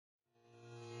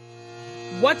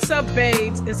What's up,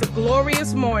 babes? It's a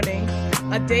glorious morning,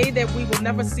 a day that we will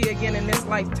never see again in this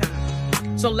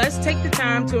lifetime. So let's take the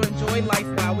time to enjoy life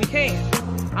while we can.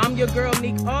 I'm your girl,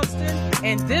 Neek Austin,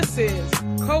 and this is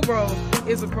Coro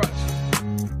is a Crush.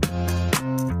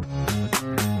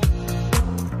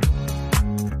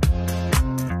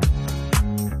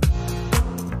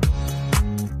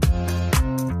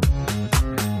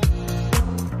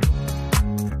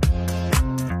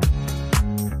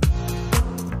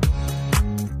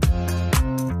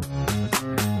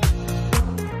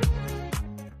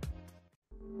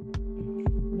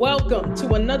 Welcome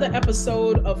to another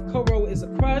episode of Coro is a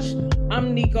Crush.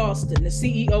 I'm Neek Austin, the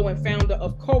CEO and founder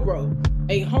of Coro,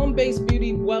 a home-based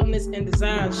beauty, wellness, and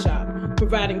design shop,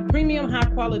 providing premium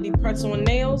high-quality press-on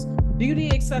nails,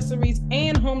 beauty accessories,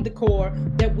 and home decor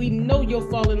that we know you'll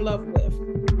fall in love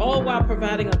with, all while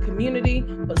providing a community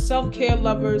for self-care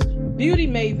lovers, beauty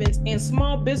mavens, and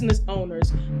small business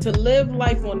owners to live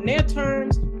life on their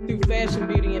terms through fashion,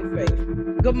 beauty, and faith.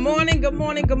 Good morning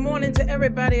to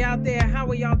everybody out there. How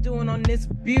are y'all doing on this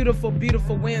beautiful,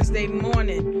 beautiful Wednesday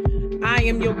morning? I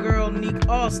am your girl, Neek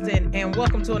Austin, and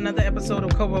welcome to another episode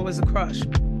of Coro is a Crush.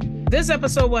 This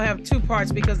episode will have two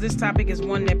parts because this topic is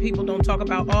one that people don't talk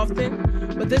about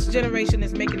often, but this generation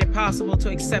is making it possible to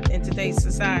accept in today's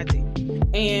society.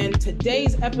 And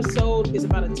today's episode is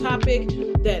about a topic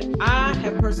that I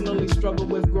have personally struggled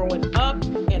with growing up,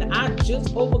 and I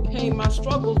just overcame my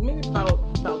struggles maybe about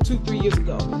 2-3 years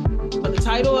ago. But the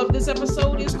title of this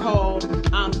episode is called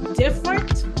I'm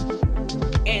Different,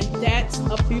 and that's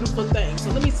a beautiful thing. So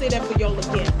let me say that for y'all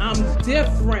again. I'm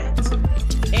different,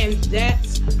 and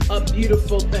that's a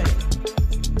beautiful thing.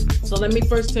 So let me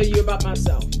first tell you about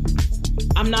myself.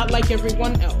 I'm not like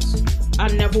everyone else. I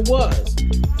never was.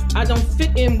 I don't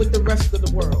fit in with the rest of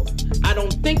the world. I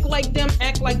don't think like them,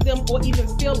 act like them, or even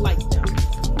feel like them.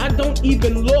 I don't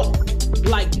even look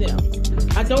like them.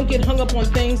 I don't get hung up on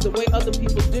things the way other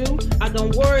people do. I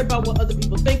don't worry about what other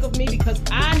people think of me because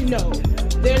I know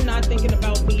they're not thinking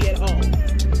about me at all.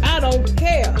 I don't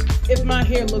care if my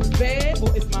hair looks bad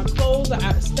or if my clothes are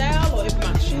out of style or if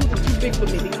my shoes are too big for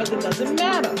me because it doesn't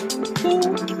matter.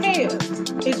 Who cares?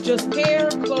 It's just hair,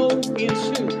 clothes,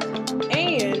 and shoes.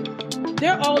 And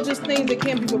they're all just things that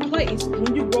can be replaced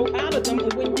when you grow out of them or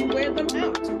when you wear them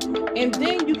out. And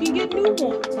then you can get new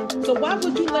ones. So why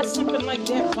would you let something like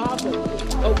that bother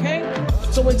you, okay?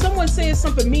 So when someone says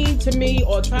something mean to me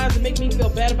or tries to make me feel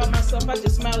bad about myself, I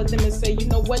just smile at them and say, you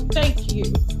know what, thank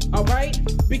you, all right?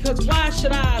 Because why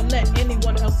should I let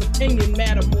anyone else's opinion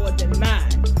matter more than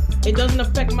mine? It doesn't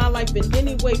affect my life in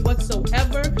any way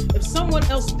whatsoever if someone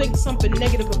else thinks something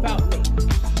negative about me.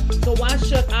 So why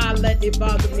should I let it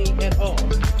bother me at all?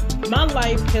 My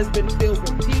life has been filled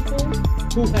with people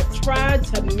who have tried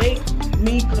to make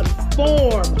me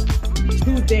conform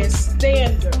to their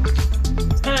standards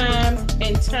time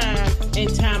and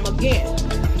time again.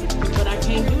 But I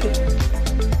can't do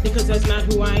that because that's not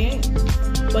who I am.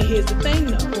 But here's the thing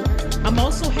though, I'm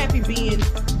also happy being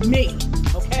me,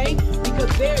 okay?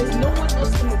 Because there is no one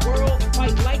else in the world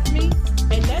quite like me.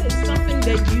 And that is something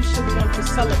that you should want to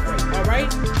celebrate, all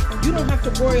right? You don't have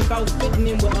to worry about fitting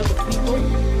in with other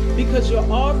people because you're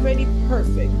already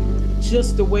perfect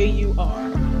just the way you are.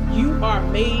 You are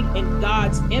made in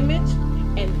God's image,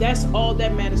 and that's all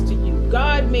that matters to you.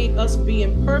 God made us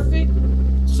being perfect,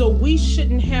 so we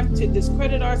shouldn't have to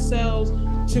discredit ourselves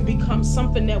to become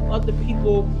something that other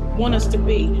people want us to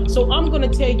be. So I'm going to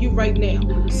tell you right now,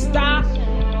 stop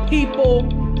people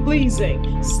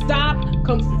pleasing. Stop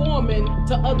conforming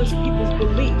to other people's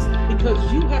beliefs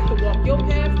because you have to walk your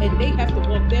path and they have to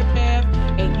walk their path,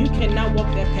 and you cannot walk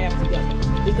that path together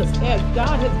because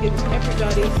God has given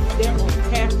everybody their own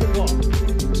path to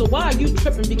walk. So why are you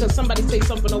tripping because somebody say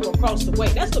something over across the way?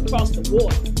 That's across the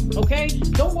water, okay?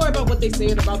 Don't worry about what they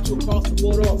saying about you across the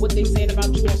water or what they saying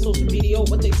about you on social media or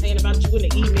what they saying about you in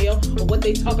the email or what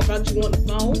they talk about you on the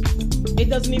phone. It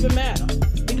doesn't even matter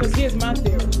because here's my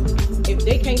theory. If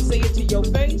they can't say it to your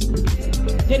face,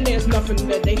 then there's nothing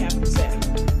that they have to say.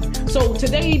 So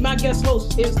today, my guest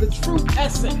host is the true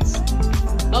essence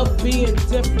of being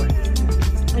different.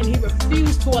 And he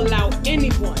refused to allow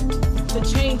anyone to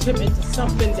change him into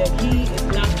something that he is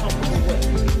not comfortable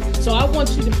with. So I want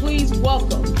you to please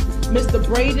welcome Mr.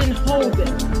 Braeden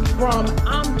Holden from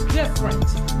mDifferent,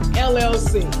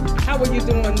 LLC. How are you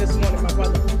doing this morning, my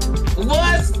brother?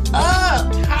 What's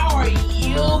up? How are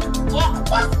you?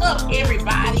 What's up,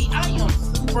 everybody? I am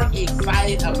super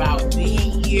excited about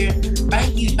being here.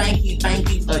 Thank you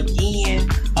again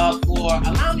for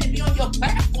allowing me to be on your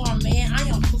platform, man. I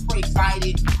am super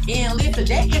excited. And listen,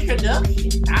 that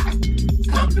introduction, I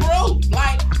come through.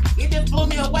 Like, it just blew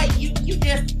me away. You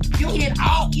just you hit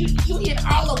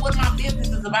all of what my business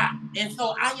is about. And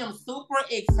so I am super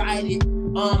excited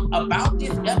about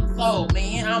this episode,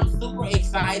 man. I'm super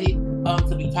excited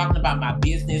to be talking about my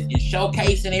business and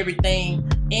showcasing everything.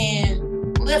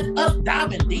 And let's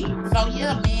dive in deep. So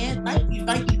yeah, man,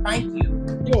 thank you.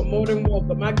 You're more than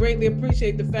welcome. I greatly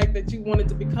appreciate the fact that you wanted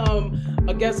to become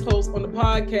a guest host on the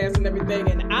podcast and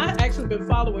everything. And I actually been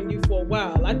following you for a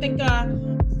while. I think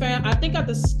I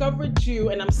discovered you,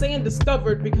 and I'm saying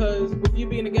discovered because with you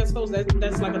being a guest host,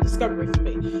 that's like a discovery for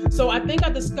me. So I think I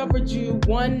discovered you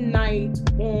one night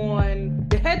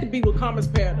it had to be with Commerce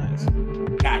Paradise.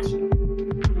 Gotcha.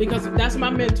 Because that's my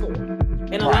mentor.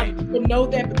 And a lot of people know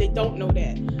that, but they don't know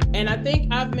that. And I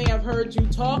think I may have heard you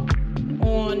talk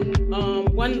on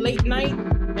one late night,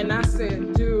 and I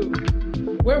said,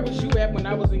 dude, where was you at when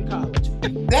I was in college?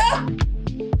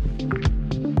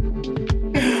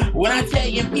 When I tell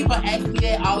you, people ask me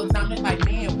that all the time, they're like,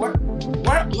 man, where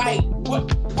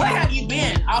have you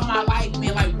been all my life,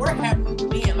 man? Like, where have you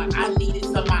been? Like, I needed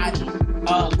somebody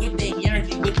with that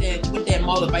energy, with that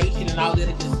motivation and all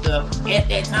that good stuff at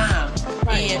that time.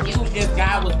 Right. And it was just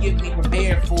God was getting me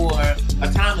prepared for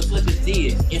a time such as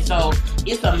this. And so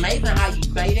it's amazing how you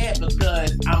say that,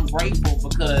 because I'm grateful,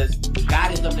 because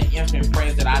God is of the infinite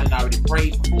prayers that I didn't already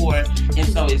pray for. And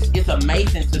so it's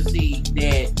amazing to see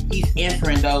that He's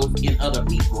answering those in other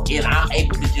people. And I'm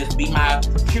able to just be my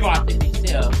true authentic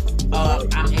self.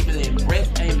 I'm able to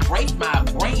embrace my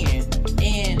brand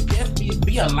and just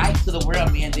be a light to the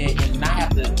world, man, and not have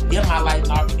to dim my light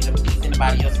and offer me to please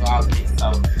anybody else or all of this.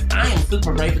 So I am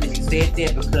super grateful that you said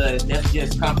that, because that's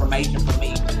just confirmation for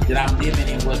me that I'm living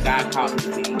in what God called me to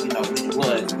be, which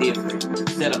was different,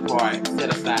 set apart,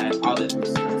 set aside, all that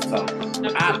stuff. So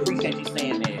I appreciate you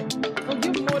saying that. Well,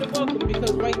 you're more than welcome,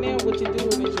 because right now what you're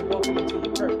doing is you're walking into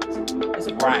your purpose. It's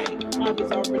a purpose that God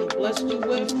has already blessed you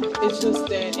with. It's just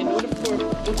that in order for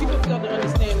what people fail to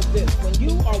understand is this: when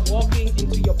you are walking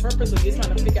into your purpose, or you're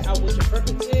trying to figure out what your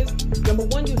purpose is, number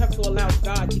one, you have to allow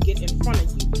God to get in front of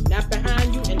you, not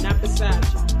behind you and not beside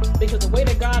you. Because the way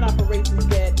that God operates is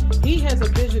that He has a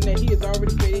vision that He has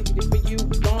already created for you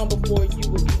long before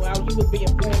while you were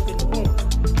being formed in the womb.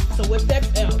 So with that,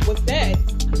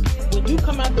 when you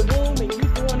come out the womb and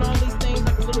you're doing all these things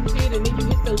like a little kid, and then you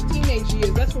hit those teenage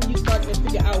years, that's when you start to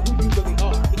figure out who you really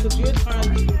are. Because you're trying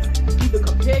to either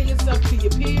compare yourself to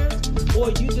your peers, or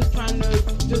you just trying to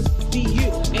just be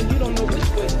you, and you don't know which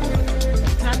way to go. By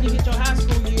the time you hit your high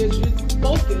school years, you're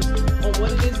focused on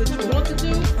what it is that you want to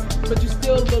do, but you're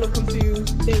still a little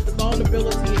confused. There's the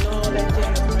vulnerability and all that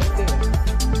jazz right there.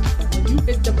 When you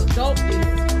hit them adult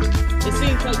years, it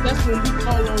seems like that's when we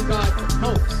call on God the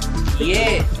most.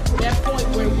 Yeah. That point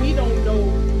where we don't know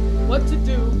what to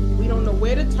do, we don't know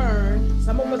where to turn.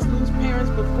 Some of us lose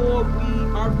parents before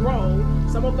we are grown.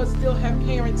 Some of us still have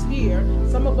parents here.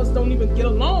 Some of us don't even get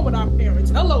along with our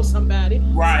parents. Hello, somebody.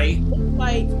 Right.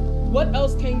 Like, what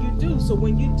else can you do? So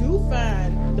when you do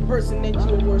find the person that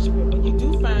you are worshiping, when you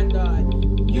do find God,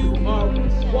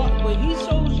 when He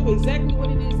shows you exactly what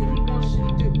it is that He wants you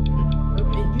to do,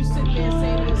 and you sit there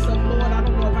saying to yourself, Lord, I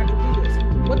don't know if I can do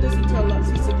this. What does He tell us?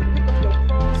 He said to pick up your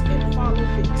cross and follow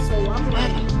me. So I'm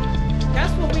like,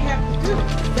 that's what we have to do.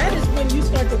 That is when you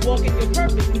start to walk in your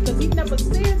purpose, because He never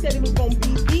said that it was going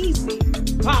to be easy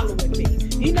following me.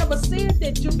 He never said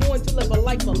that you're going to live a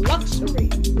life of luxury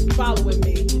following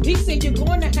me. He said you're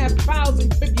going to have trials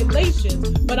and tribulations,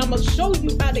 but I'm going to show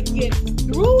you how to get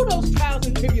through those trials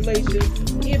and tribulations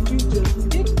if you just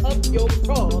pick up your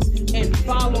cross and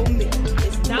follow me.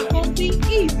 It's not going to be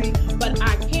easy, but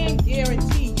I can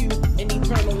guarantee you an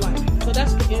eternal life. So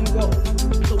that's the end goal.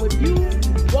 So if you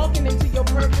walking into your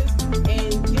purpose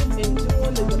and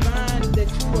doing the divine that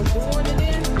you are doing it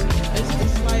in,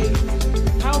 it's like,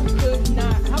 how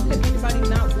could anybody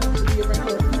not want to be around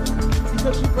you?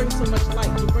 Because you bring so much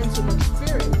light, you bring so much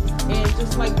spirit, and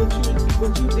just like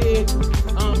what you did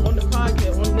on the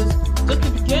podcast, on this, just the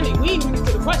beginning, we ain't even get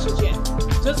to the questions yet.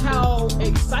 Just how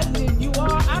excited you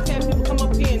are. I've had people come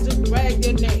up here and just brag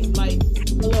their name, like,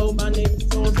 hello, my name is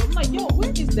so and so. I'm like, yo, where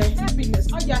is the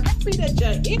happiness? Are you happy that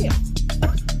you're here?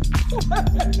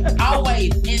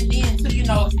 Always. And then too,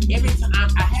 every time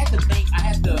I had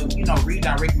to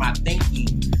redirect my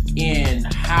thinking in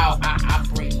how I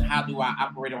operate and how do I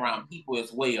operate around people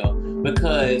as well.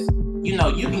 Because, you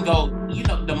can go,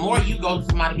 the more you go to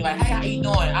somebody, be like, hey, how you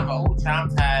doing? I'm I'm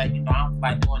tired, I'm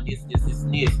like doing this,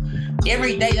 and this.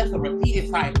 Every day, that's a repeated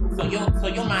cycle. So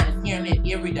your mind is hearing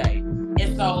it every day.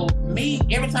 And so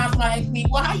every time somebody asks me,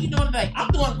 well, how you doing today? I'm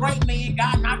doing great, man.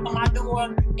 God knocked on my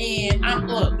door, and God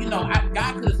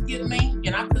could have skipped me,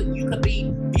 and you could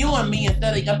be viewing me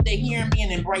instead of up there hearing me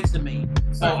and embracing me.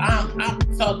 So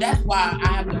so that's why I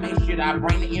have to make sure that I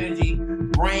bring the energy,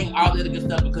 bring all the other good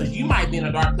stuff, because you might be in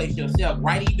a dark place yourself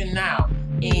right even now.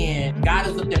 And God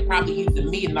is up there probably using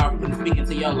me in order to speak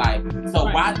into your life. So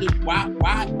why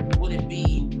would it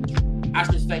be, I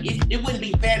should say, it wouldn't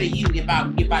be fair to you if I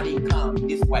didn't come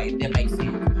this way, if that makes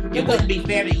sense. It wouldn't be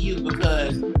fair to you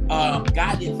because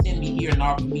God didn't send me here in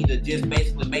order for me to just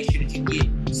basically make sure that you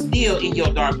get still in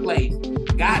your dark place.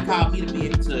 God called me to be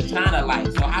able to shine a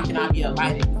light. So how can I be a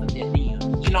light if it's a dead end?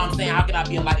 You know what I'm saying? How can I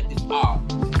be a light if it's off?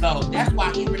 So that's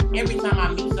why every time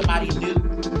I meet somebody new,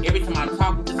 every time I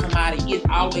talk to somebody, it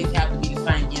always has to be the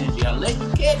same energy. Unless you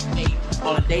catch me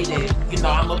on a day that,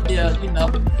 I'm up there,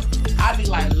 I be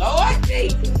like, Lord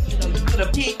Jesus, you could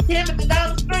have picked Timothy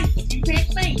down the street, but you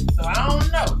picked me. So I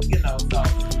don't know,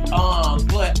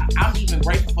 but I'm even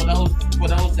grateful for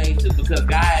those days too, because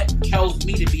God chose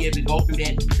me to be able to go through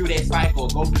that cycle,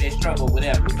 go through that struggle,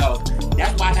 whatever. So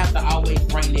that's why I have to always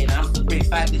bring that. And I'm super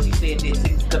excited that you said that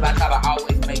too, because I try to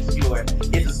always make sure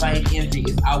it's the same energy,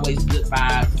 it's always good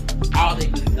vibes, all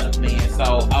that good stuff, man.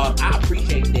 So I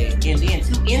appreciate that. And then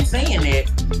too, in saying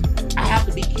that, I have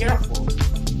to be careful.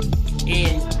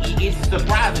 And it's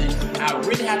surprising. I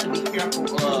really have to be careful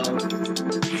of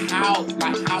how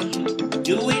you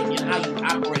do it and how you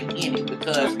operate in it,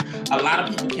 because a lot of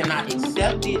people cannot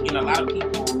accept it, and a lot of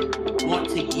people want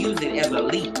to use it as a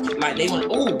leech. Like they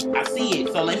want, I see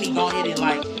it, so let me go ahead and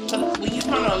cause when you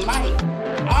turn on a light,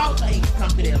 all things come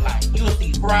to that light. You'll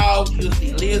see frogs, you'll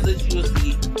see lizards, you'll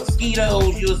see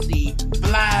mosquitoes, you'll see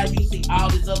flies, you'll see all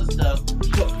this other stuff.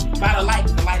 So, by the light,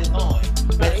 because the light is on.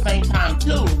 But at the same time,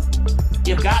 too,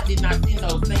 if God did not send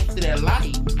those things to that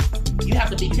light, you have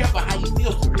to be careful how you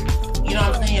filter it. You know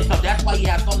what I'm saying? So that's why you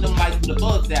have some of them lights with the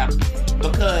bugs out.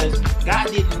 Because God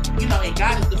didn't, and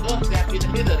God is the bug zapper in the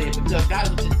middle of it. Because God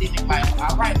was just sitting there like,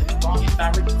 all right, let me go and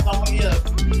direct you somewhere else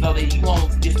so that you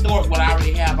won't distort what I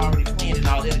already have already planned and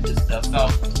all that good stuff. So,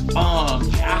 I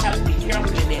have to be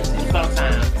careful in that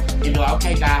sometimes.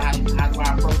 Okay, God, how do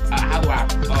I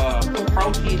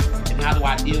approach it, and how do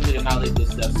I deal with it and all that good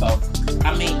stuff. So,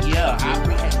 I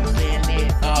appreciate you saying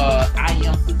that. I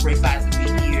am super excited to be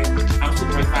here. I'm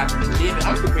super excited to be living.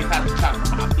 I'm super excited to talk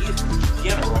about my business in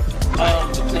general.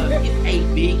 Because it's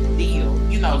a big deal,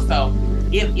 so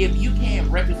if you can't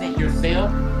represent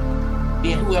yourself,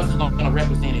 then who else is going to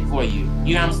represent it for you?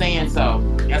 You know what I'm saying? So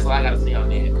that's what I got to say on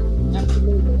that.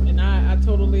 Absolutely. And I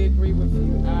totally agree with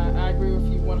you. I agree with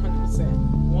you 100%.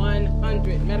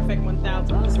 100. Matter of fact,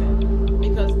 1,000%.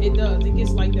 Because it does. It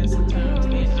gets like that sometimes.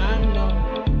 And I know,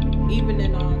 even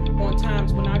on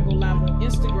times when I go live on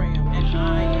Instagram,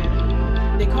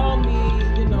 and they call me,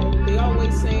 they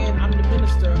always saying I'm the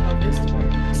minister of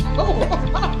Instagram. So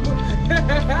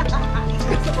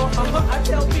I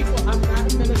tell people I'm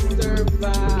not a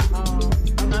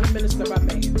minister by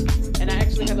man. And I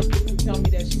actually had a person tell me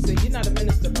that. She said, "You're not a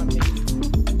minister by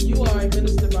man. You are a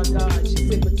minister by God." She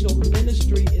said, "But your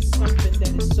ministry is something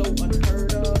that is so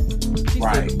unheard of."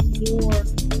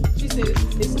 She said,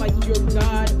 it's like you're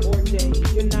God ordained.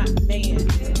 You're not man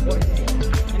ordained."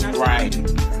 And I said,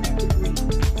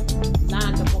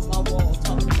 lined up on my wall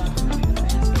talking about the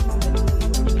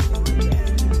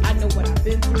I know what I've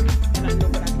been through, and I know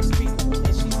what I can speak for.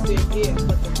 And she said, "Yeah,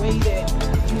 but the way that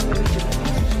you really do it,"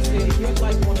 she said, "You're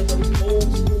like one of those old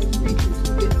school preachers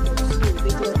who didn't go to school.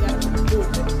 They just got to school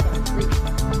and start preaching."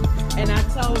 And I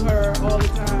tell her all the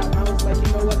time, I was like, you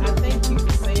know what? I thank you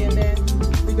for saying that,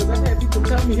 because I've had people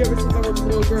tell me ever since I was a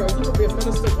little girl, "You will be a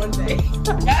minister one day."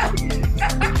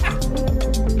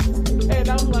 And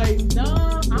I'm like,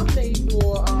 "No, I'm made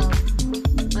for."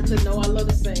 I said, "No, I love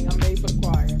to sing. I'm made for the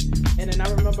choir." And then I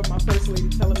remember my first lady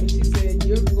telling me, she said,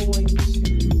 "You're going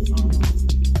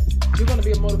to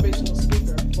be a motivational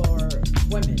speaker for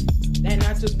women, and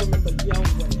not just women, but young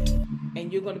women.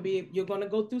 And you're going to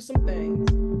go through some things,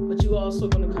 but you're also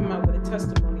going to come out with a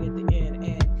testimony at the end."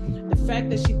 And the fact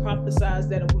that she prophesied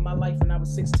that over my life when I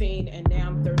was 16 and now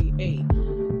I'm 38,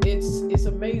 it's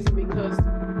amazing, because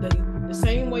the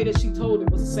same way that she told it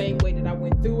was the same way that I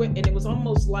went through it. And it was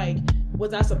almost like,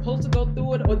 was I supposed to go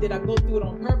through it, or did I go through it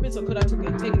on purpose, or could I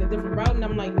have taken a different route? And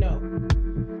I'm like, no.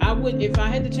 I would, if I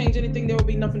had to change anything, there would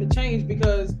be nothing to change,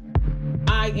 because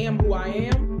I am who I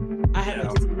am. I have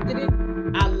accepted it.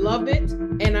 I love it,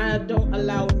 and I don't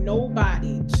allow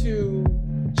nobody to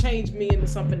change me into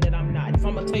something that I'm not. If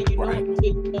I'm gonna tell you no, I'm gonna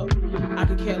tell you no. I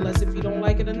could care less if you don't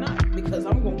like it or not, because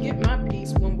I'm gonna get my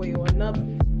piece one way or another.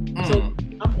 So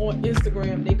I'm on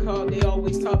Instagram. They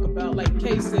always talk about, like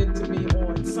Kay said to me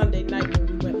on Sunday night when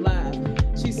we went live.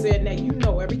 She said,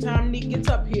 "Now every time Neek gets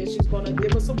up here, she's gonna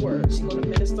give us a word. She's gonna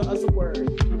minister us a word."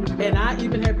 And I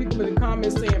even had people in the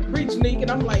comments saying, "Preach, Neek,"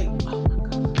 and I'm like, "Oh my God."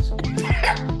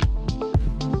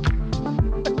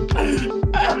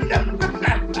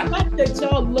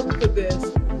 look for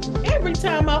this. Every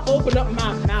time I open up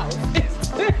my mouth,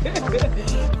 it's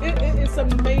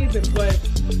amazing. But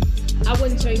I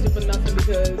wouldn't change it for nothing,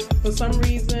 because for some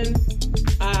reason,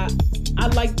 I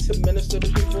like to minister to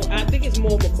people. I think it's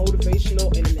more of a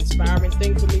motivational and an inspiring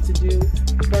thing for me to do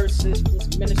versus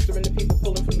just ministering to people,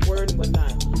 pulling from the word and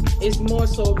whatnot. It's more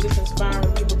so just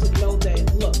inspiring people to know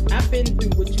that, look, I've been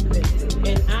through what you've been through,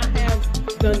 and I have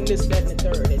done this, that, and the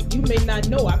third. And you may not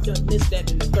know I've done this,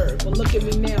 that, and the third, but look at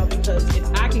me now, because if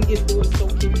I can get through it, so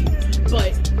can you.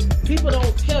 But people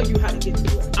don't tell you how to get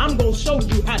through it. I'm going to show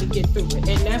you how to get through it.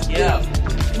 And that's where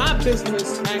my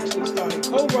business actually started.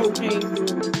 Co-Ro came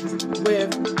through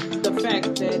with the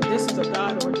fact that this is a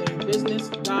God-ordained business.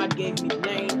 God gave me the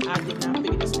name. I did not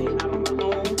figure this name out on my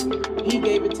own. He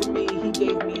gave it to me. He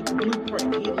gave me the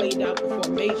blueprint. He laid out the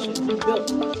formation. He built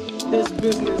this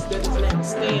business that is now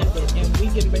standing. And we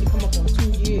getting ready to come up on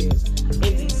 2 years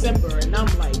in December. And I'm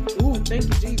like, ooh, thank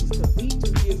you, Jesus, because these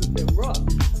 2 years have been rough.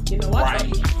 You know, I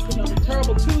thought, the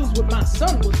terrible twos with my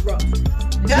son was rough.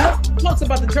 Yeah. Talks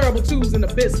about the terrible twos in the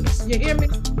business. You hear me?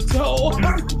 So I'm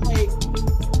like,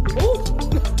 ooh.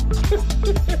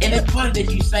 And it's funny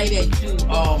that you say that too,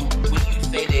 when you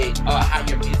say that how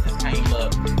your business came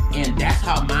up. And that's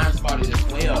how mine started as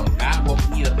well. God woke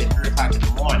me up at 3 o'clock in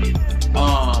the morning.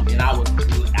 And I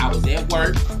was at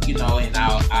work, you know, and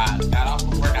I got off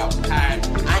from work. I was tired.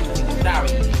 I didn't take a shower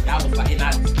yet. I was like, and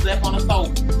I slept on the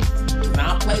sofa.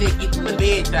 Now I'm playing that get to the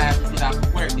bed time and get off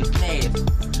from work. It's nasty.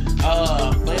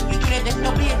 But if you do that, that's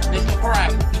your business. That's your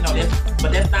prerogative. You know, but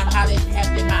that's not how that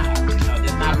happens in my house. You know,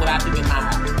 that's not what I do in my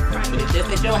house. But if that's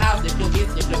at your house, that's your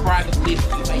business, that's your prerogative.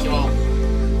 Listen, you make your own.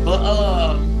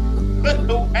 But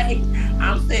the way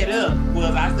I'm set up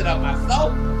was I set up my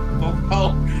sofa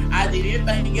before I did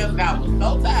anything else. I was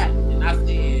so tired. And I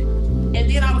said, and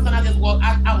then all of a sudden I just woke,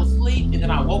 I was asleep, and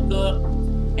then I woke up,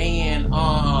 and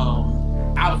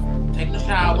I was taking a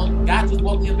shower. God just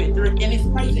woke me up at 3, and it's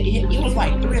crazy. It was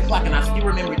like 3 o'clock, and I still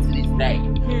remember it to this day.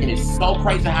 And it's so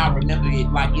crazy how I remember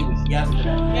it like it was yesterday.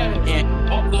 And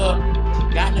woke up,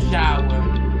 got in the shower,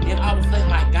 and all of a sudden,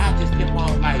 like, God just kept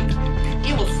on, like,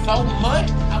 it was so much.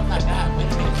 I was like, God,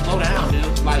 wait a minute, slow down,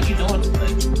 dude. Like, you doing too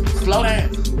much. Slow down.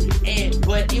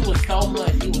 But it was so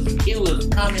much. It was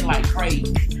coming like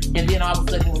crazy. And then all of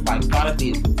a sudden, it was like, start a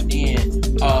business. And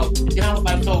then I was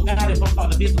like, so God, if I'm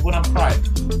starting a business, what I'm starting?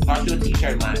 Start your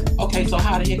t-shirt line. Okay, so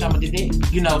how the heck I'm gonna do that?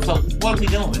 You know, so what are we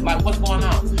doing? Like, what's going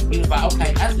on? He was like,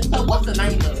 okay. I said, so what's the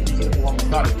name of it?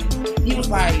 He was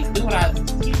like, do what I.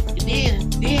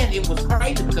 Then it was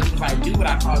crazy, because he was like, do what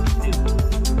I called you to do.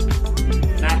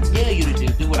 Not tell you to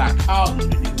do what I called you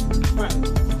to do. Right.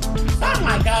 So I'm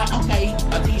like, God, okay,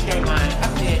 a t-shirt line. I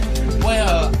said,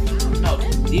 well, no,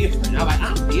 that's different.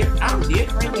 I'm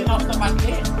different, you know, something like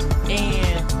that.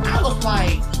 And I was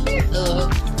like, shut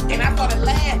up. And I started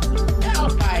laughing. And I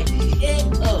was like,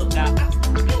 shut up, God.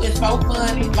 You is so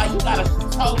funny. Like, you got a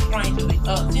so strange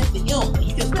sense of humor.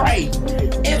 You just crazy.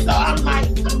 And so I'm like,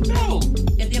 I'm through.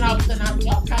 And then all of a sudden I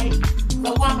said, okay,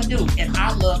 so what I'm gonna do? And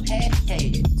I love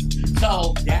hashtags.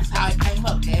 So that's how it came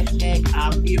up. Hashtag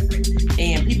I'm different.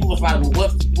 And people was like,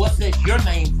 well, what sets your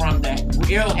name from that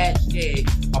real hashtag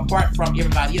apart from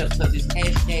everybody else? Because it's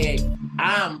hashtag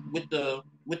I'm with the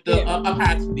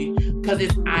apostrophe, because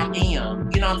it's I am.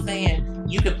 You know what I'm saying?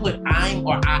 You can put I'm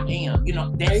or I am. You know,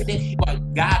 that sets you up.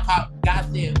 God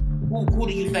said, who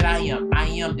do you say I am? I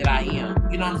am that I am.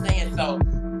 You know what I'm saying? So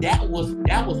that was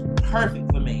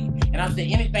perfect for me. And I said,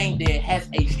 anything that has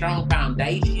a strong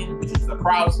foundation, which is the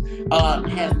cross,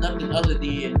 has nothing other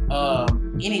than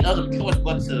any other choice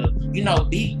but to, you know,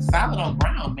 be solid on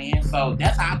ground, man. So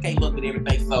that's how I came up with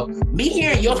everything. So me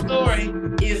hearing your story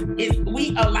is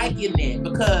we alike in that,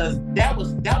 because that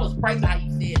was crazy how you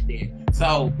said that.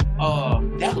 So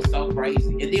that was so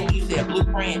crazy. And then when you said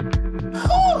blueprint,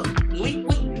 we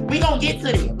gonna get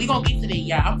to that. We gonna get to that,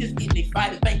 y'all. I'm just getting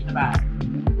excited thinking about it.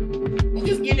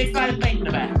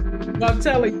 Well, I'm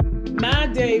telling you, my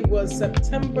day was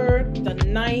September the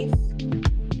 9th,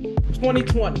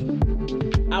 2020.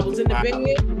 I was in the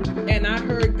bed, and I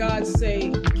heard God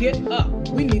say, get up,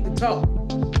 we need to talk.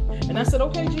 And I said,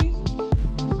 okay, Jesus.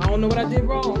 I don't know what I did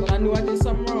wrong, but I knew I did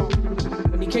something wrong.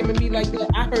 When he came at me like that,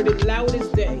 I heard it loud as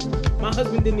day. My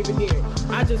husband didn't even hear it.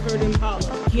 I just heard him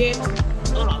holler, get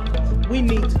up, we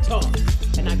need to talk.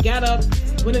 And I got up,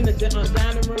 went in the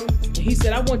dining room, and he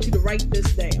said, I want you to write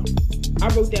this down. I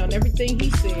wrote down everything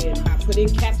he said. I put in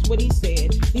caps what he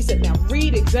said. He said, now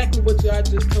read exactly what I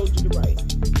just told you to write.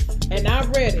 And I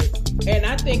read it, and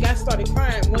I think I started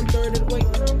crying 1/3 of the way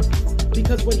through,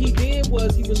 because what he did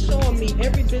was he was showing me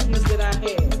every business that I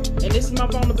had, and this is my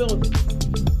vulnerability.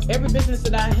 every business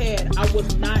that I had, I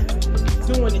was not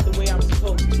doing it the way I was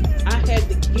supposed to. I had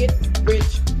the get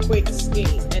rich quick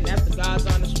scheme, and that's the God's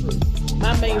honest truth.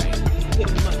 My main thing was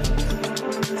getting money.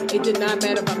 It did not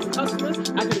matter about the customers.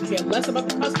 I could care less about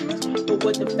the customers. But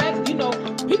what the fact,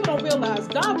 people don't realize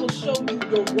God will show you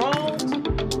your wrongs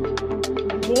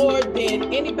more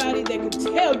than anybody that can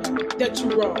tell you that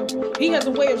you're wrong. He has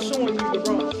a way of showing you your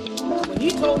wrongs. When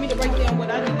he told me to write down what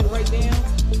I needed to write down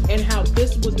and how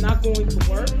this was not going to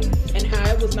work and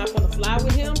how it was not going to fly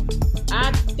with him,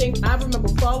 I remember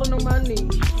falling on my knees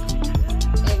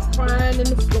and crying in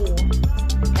the floor,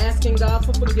 asking God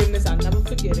for forgiveness. I'll never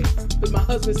forget it. But my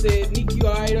husband said, "Nick, you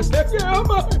all right?" I said, "Yeah, I'm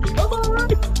all right. I'm all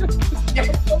right."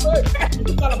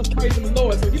 He thought I was praising the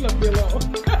Lord, so he left me alone.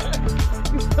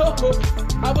 So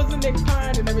I was in there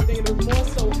crying and everything, and it was more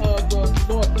so of,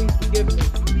 "Lord, please forgive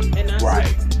me." And I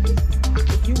said,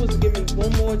 if you was to give me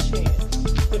one more chance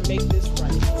to make this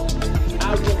right,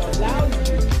 I will allow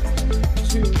you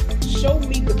to show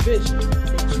me the vision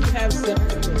that you have set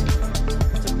for me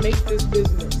to make this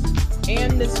business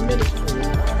and this ministry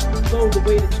go the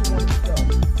way that you want it to go.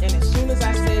 And as soon as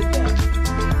I said that,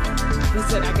 he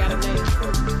said, "I got a name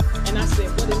for you." And I said,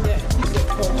 "What is that?" He said,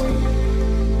 "Coro."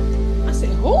 I said,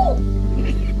 "Who?"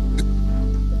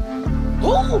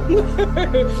 Who?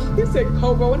 He said,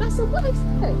 "Coro." And I said, "What is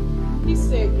that?" He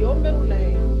said, "Your middle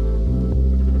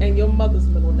name and your mother's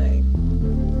middle name.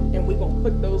 And we're going to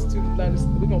put those two letters,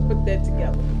 we're going to put that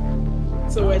together."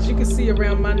 So as you can see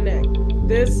around my neck,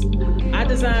 I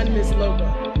designed this logo.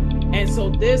 And so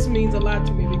this means a lot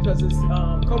to me because it's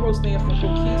Coro stands for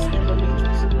Coquise and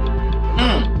Romitris.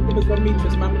 It was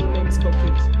Romitris. My middle name is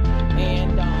Coquise.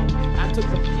 And he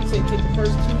said, take the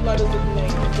first two letters of the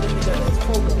name and put them together as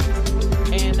Coro.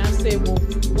 And I said, "Well,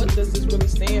 what does this really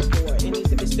stand for?" And he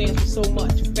said, "It stands for so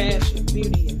much: fashion,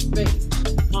 beauty, and faith.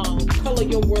 Color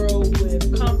your world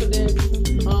with confidence,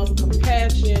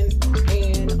 compassion,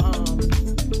 and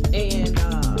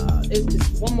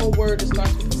it's one more word that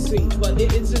starts with C, but it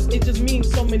just means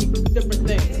so many different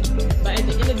things. But at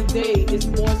the end of the day, it's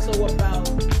more so about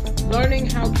learning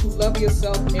how to love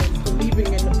yourself and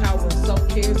believing in the power of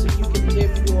self-care so you can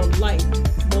live your life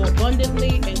more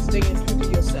abundantly and staying true to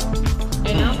yourself."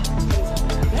 And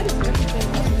that is everything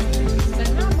else. Now,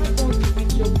 how am I going to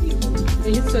reach your people?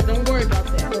 And he said, "Don't worry about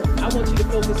that. I want you to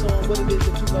focus on what it is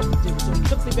that you love to do." So he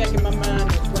took me back in my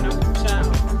mind when I was a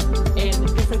child and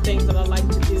the different things that I like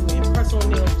to do. And press-on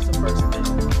nails was the first thing.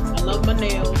 I love my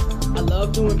nails. I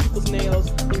love doing people's nails.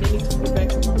 And then he took me back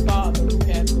to my father who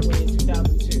passed away in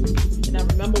 2002. And I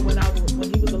remember when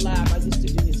he was alive, I used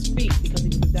to do his feet because he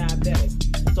was diabetic.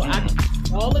 So I did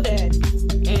all of that,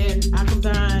 and I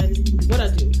combined what I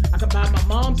do. I combined my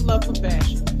mom's love for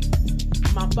fashion,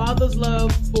 my father's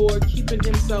love for keeping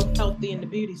himself healthy in the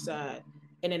beauty side,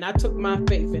 and then I took my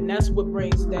faith, and that's what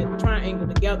brings that triangle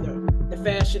together, the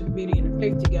fashion, the beauty, and the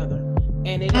faith together.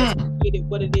 And it has created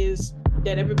what it is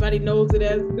that everybody knows it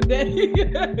as today.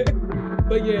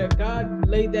 But yeah, God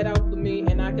laid that out for me,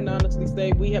 and I can honestly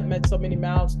say we have met so many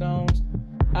milestones.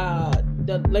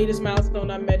 The latest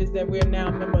milestone I met is that we're now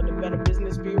a member of the Better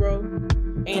Business Bureau,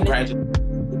 and it's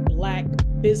the Black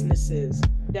businesses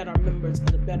that are members of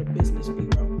the Better Business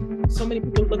Bureau. So many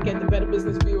people look at the Better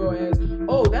Business Bureau as,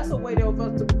 "Oh, that's a way of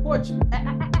us to report you."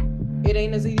 It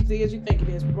ain't as easy as you think it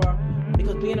is, bro.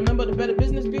 Because being a member of the Better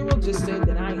Business Bureau just said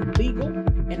that I am legal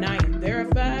and I am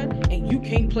verified, and you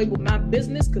can't play with my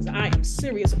business because I am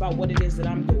serious about what it is that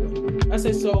I'm doing. I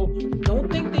said, so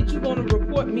don't think that you're going to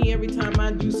report me every time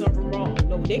I do something wrong.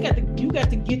 No, you got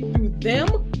to get through them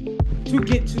to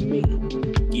get to me.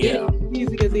 Yeah. It's as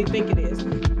easy as they think it is.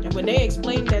 And when they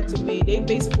explained that to me,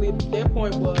 their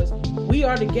point was, we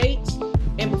are the gates,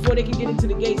 and before they can get into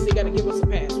the gates, they got to give us a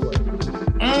password.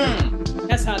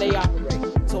 That's how they operate.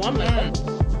 So I'm like,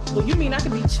 oh, well, you mean I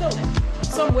could be chilling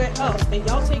somewhere else and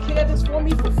y'all take care of this for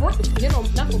me for free?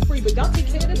 Not for free, but y'all take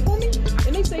care of this for me?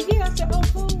 And they say, yeah. I said, oh,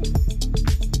 cool.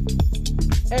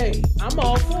 Hey, I'm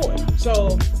all for it.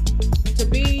 So to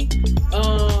be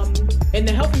in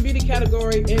the health and beauty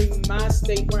category in my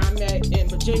state where I'm at in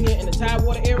Virginia in the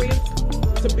Tidewater area,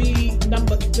 to be the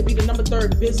number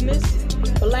 3rd business,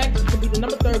 to be the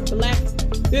number 3rd black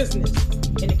business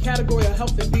in the category of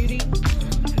health and beauty,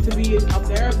 to be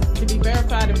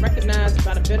verified and recognized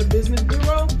by the Better Business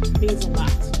Bureau means a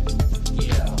lot.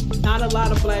 Yeah. Not a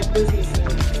lot of black businesses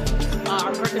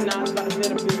are recognized by the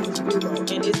Better Business Bureau,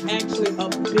 and it's actually a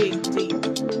big deal.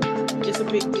 It's a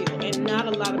big deal, and not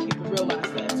a lot of people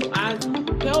realize that. So I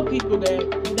tell people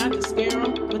that not to scare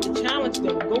them, but to challenge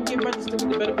them. Go get registered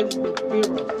with the Better Business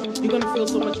Bureau. You're going to feel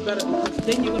so much better because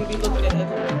then you're going to be looked at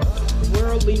as a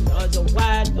worldly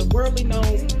a worldly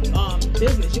known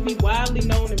business. You'll be widely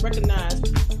known and recognized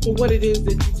for what it is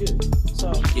that you do.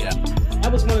 So yeah,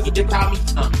 that was one of the big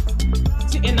things.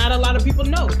 And not a lot of people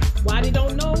know. Why they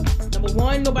don't know? Number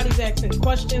one, nobody's asking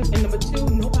questions, and number two,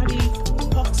 nobody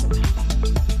talks about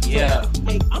it. Yeah. So,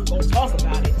 hey, I'm gonna talk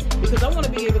about it because I want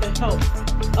to be able to help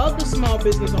other small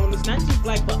business owners, not just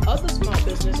Black, but other small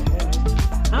business owners.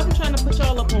 I'm trying to put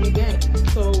y'all up on game.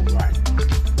 So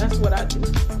that's what I do.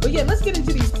 But yeah, let's get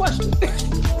into these questions.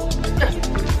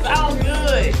 Sound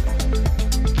good.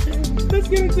 Let's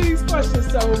get into these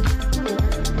questions. So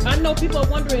I know people are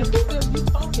wondering who are you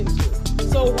talking to.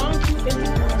 So why don't you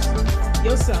introduce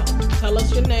yourself? Tell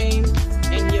us your name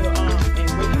and your and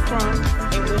where you from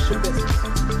and what's your business.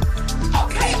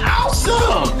 Okay,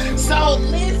 awesome. So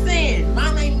listen,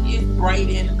 my name is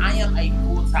Braeden. I am a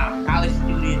full-time college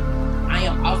student. I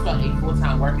am also a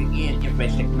full-time worker in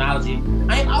information technology.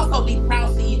 I am also the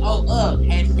proud CEO of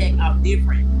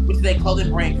 #mDifferent, which is a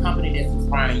clothing brand company that's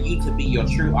inspiring you to be your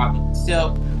true authentic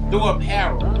self through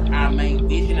apparel. Our main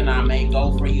vision and our main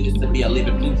goal for you is to be a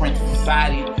living blueprint to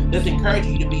society that's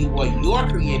encouraging you to be what your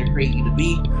creator created you to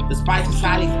be, despite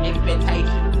society's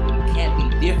expectations. You can't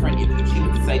be different if you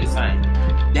choose to stay the same.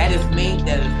 That is me,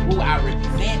 that is who I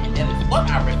represent, and that is what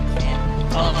I represent.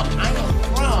 I am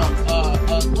from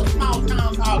a little small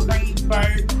town called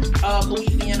Greensburg,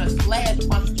 Louisiana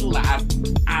 /Ponchatoula.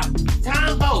 I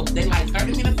time both. They like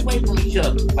 30 minutes away from each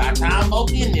other. So I time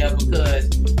both in there because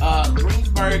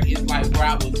Greensburg is like where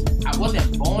I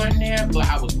wasn't born there, but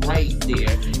I was raised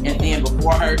there. And then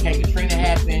before Hurricane Katrina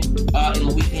happened in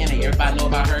Louisiana, everybody know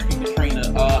about Hurricane Katrina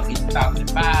in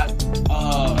 2005.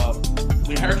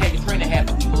 When Hurricane Katrina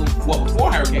happened,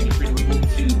 before Hurricane Katrina, we moved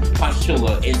to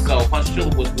Ponchatoula. And so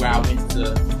Ponchatoula was where I went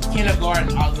to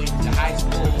kindergarten all the way to high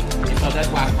school. And so that's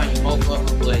why I claim both of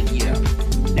them. But yeah,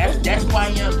 that's who I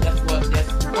am. That's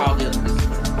all this is.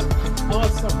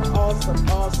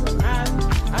 Awesome. I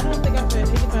don't think I've had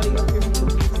anybody up here from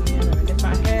Louisiana. And if I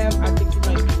have, I think you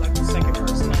might be like the second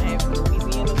person I have from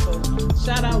Louisiana. So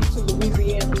shout out to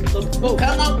Louisiana.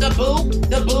 Come on, the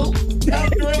boo. Come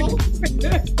through.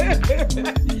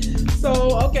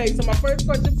 So my first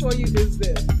question for you is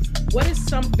this. What is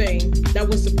something that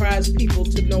would surprise people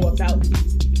to know about you?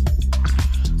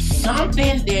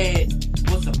 Something that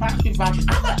would surprise people about you.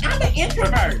 I'm an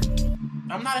introvert.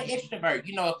 I'm not an extrovert.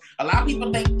 You know, a lot of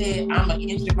people think that I'm an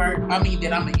introvert.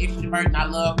 That I'm an extrovert and I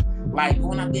love like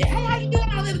going out there. Hey, how you doing?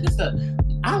 All that good stuff.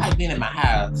 I like being in my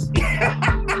house.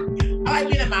 I like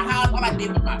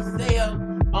being with myself.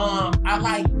 I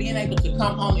like being able to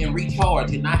come home and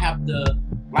recharge and not have to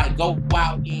like go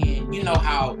out and you know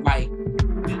how like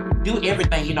do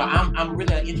everything. You know, I'm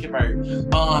really an introvert.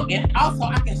 And also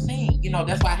I can sing. You know,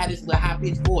 that's why I had this little high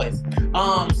pitched voice.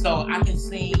 So I can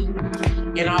sing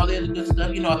and all that good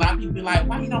stuff. You know, a lot of people be like,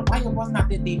 why your voice not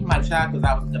that deep? My child, because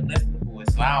I was just blessed with the voice.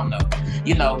 So I don't know.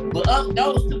 You know, but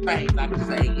those two things I can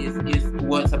say is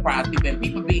what surprised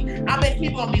people. And I bet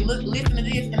people gonna be listening to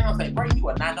this and I'll say, bro, you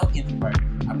are not no introvert.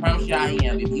 I promise you I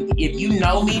am. If you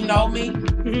know me,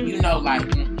 you know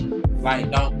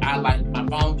don't I like my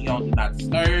phone, you don't do not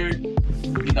disturb.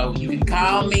 You know, you can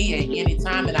call me at any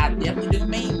time and I definitely do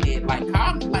mean it.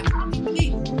 Call me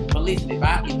please. But listen, if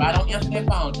I don't answer that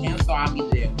phone, chances are I'm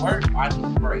either at work or I'm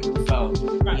at break. So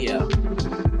yeah.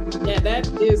 Yeah, that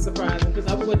is surprising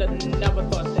because I would have never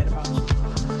thought that about you.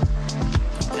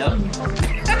 Yep.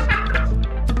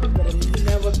 Would have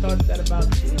never thought that about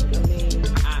you. I mean,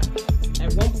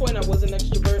 at one point I was an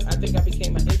extrovert. I think I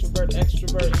became an introvert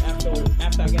extrovert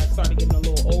after I started getting a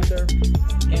little older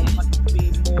and wanted to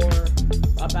be more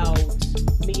about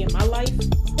me and my life.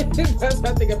 I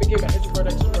think I became an introvert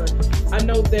extrovert. I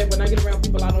know that when I get around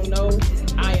people I don't know,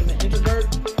 I am an introvert.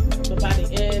 So by the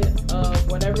end of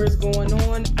whatever is going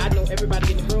on, I know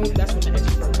everybody in the room. That's when the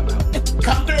extrovert come out.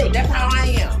 Come through. That's how I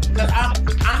am. Cause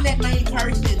I'm that main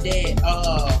person that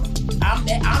I'm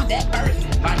that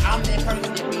person. Like I'm that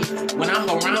person that when I'm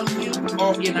around you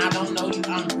and I don't know you,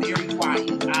 I'm very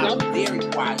quiet. I'm very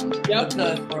quiet. Yep.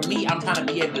 Because for me, I'm trying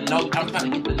to be able to know. I'm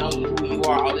trying to get to know who you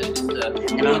are, all this stuff,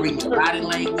 and I'm reading your body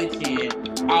language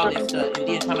and all that stuff, and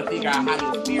then trying to figure out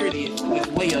how your spirit is as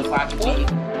well, so I can be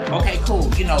okay, cool.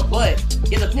 You know, but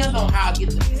it depends on how I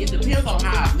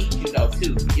meet you though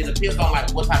too. It depends on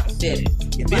like what type of setting.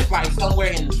 If it's like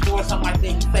somewhere in the store, something like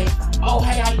that, you say, "Oh,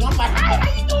 hey, how you?" I'm like, "Hi, how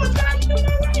you doing, John? You doing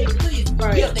all right?" Please.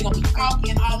 Right. Yeah, they're gonna be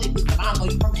talking and all that stuff. I don't know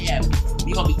you from the avenue.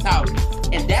 You're gonna be talking,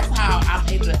 and that's how I'm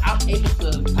able to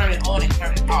turn it on and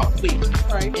turn it off quick.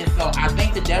 Right. And so I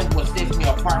think that's what sets me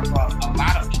apart from a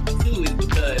lot of people too, is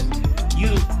because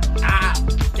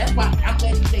that's why I'm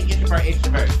glad you say introvert. prefer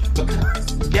extrovert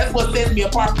because that's what sets me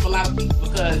apart from a lot of people.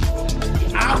 Because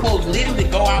I will literally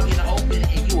go out in the open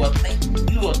and you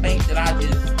will think that I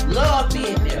just love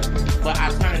being there, but I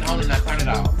turn it on and I turn it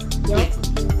off. Yep,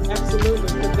 absolutely.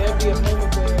 Because there'll be a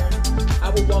moment where I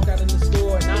will walk out in the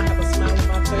store and I have a smile on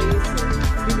my face,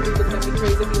 and people be looking at me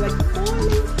crazy and be like, "Good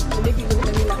morning," and they be looking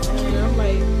at me like, and I'm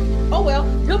like, "Oh well,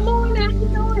 good morning, how you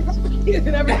doing?"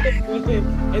 and everything.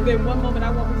 And then one moment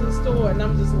I walk into the store and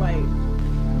I'm just like,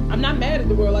 I'm not mad at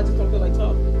the world. I just don't feel like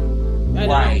talking.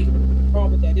 Right.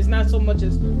 Wrong with that. It's not so much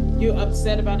as you're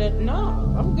upset about it. No,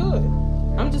 I'm good.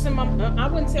 I'm just in my, I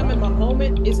wouldn't say I'm in my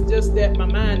moment. It's just that my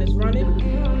mind is running.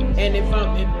 And if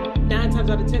 9 times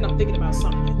out of 10, I'm thinking about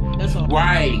something. That's all.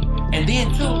 Right. And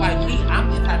then too, like me,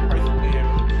 I'm the type of person where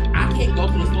I can't go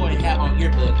to the store and have on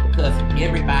earbuds because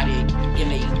everybody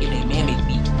in a mammy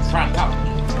be trying to talk to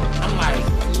me. I'm like,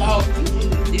 Lord, you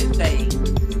choose this day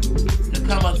to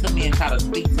come up to me and try to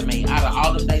speak to me out of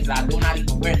all the days that I do not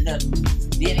even wear nothing.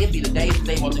 Then it'd be the days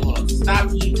they want to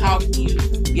stop you, talk to you,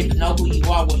 get to know who you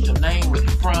are, what's your name, where you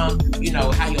from, you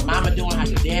know, how your mama doing, how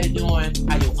your daddy doing,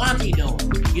 how your auntie doing,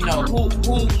 you know, who,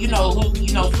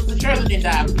 Sister Shirley didn't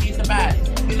die, who did somebody.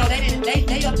 You know,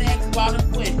 they up to ask you all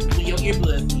them questions when your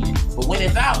earbuds in. But when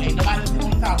it's out, ain't nobody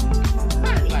want to talk to you.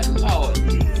 I be like, Lord,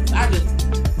 Jesus,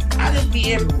 I just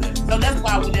be everywhere. So that's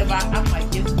why whenever I'm like,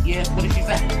 yes, what did she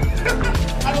say?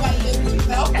 I be like, yes, what did she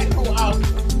say? Okay, cool,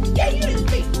 awesome. Yeah, you didn't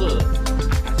speak, look.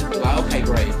 Like, okay,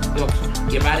 great. Look,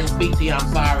 if I didn't speak to you, I'm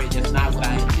sorry. That's not what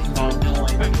I intended on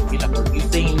doing. You know, if you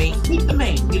see me, speak to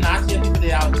me. You know, I tell people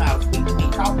that all the time, speak to me,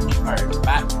 talk to me first.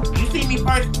 You see me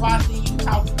first before I see you,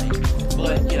 talk to me.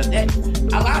 But yeah,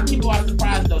 a lot of people are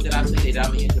surprised though that I say that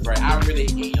I'm an introvert. I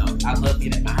really am. I love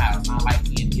being at my house. I like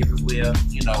being everywhere,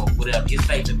 you know, whatever. It's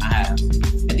safe in my house.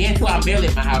 And then too, I'm barely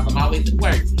at my house. I'm always at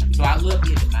work. So I love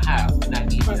being at my house. And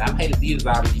I pay the bills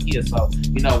already here. So,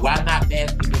 you know, why not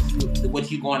ask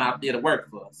what you going out there to work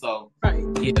for? So, right.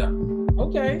 Yeah.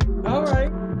 Okay. All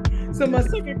right. So my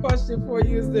second question for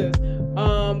you is this.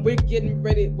 We're getting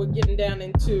down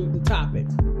into the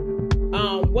topics.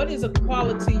 What is a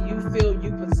quality you feel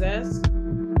you possess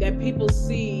that people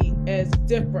see as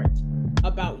different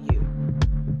about you?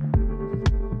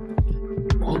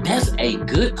 Well, that's a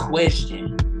good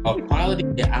question. A quality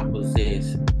that I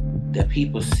possess that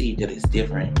people see that is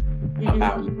different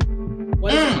about me.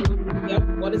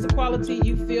 What is a quality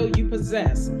you feel you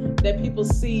possess that people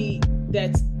see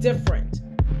that's different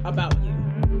about you?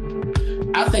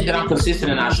 I think that I'm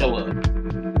consistent and I show up.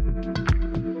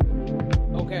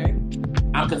 Okay.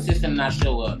 I'm consistent and I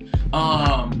show up.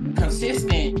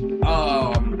 Consistent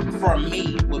for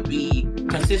me would be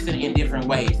consistent in different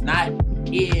ways. Not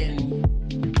in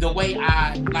the way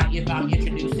if I'm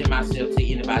introducing myself to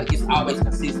anybody, it's always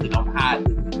consistent on how I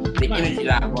do it. The energy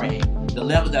that I bring, the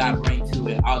level that I bring to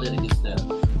it, all that good stuff.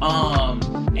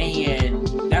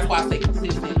 And that's why I say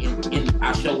consistent and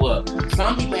I show up.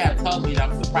 Some people have told me that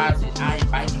I'm surprised that I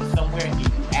invite you somewhere and you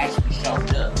actually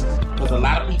showed up. Because a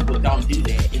lot of people don't do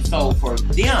that. And so for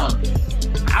them,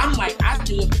 I'm like, I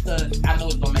do it because I know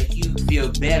it's going to make you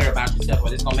feel better about yourself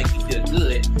or it's going to make you feel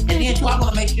good. And then too, I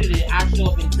want to make sure that I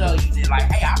show up and tell you that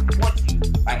like, hey, I support you.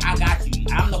 Like, I got you.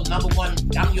 I'm your number one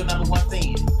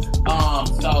fan.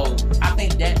 So I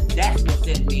think that's what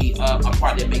sets me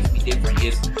apart that makes me different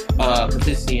is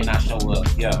consistency and I show up.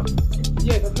 Yeah.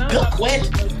 Yeah, because not a lot of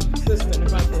people are consistent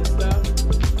about this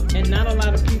stuff. And not a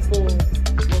lot of people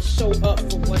will show up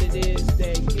for what it is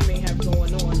that you may have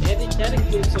going on. That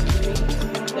includes social media.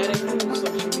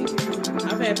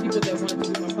 I've had people that wanted to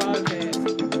do my podcast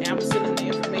and I was sending the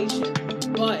information,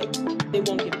 but they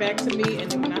won't get back to me, and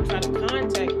then when I try to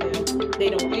contact them, they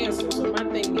don't answer. So my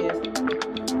thing is,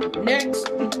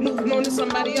 next, moving on to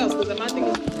somebody else. Because my thing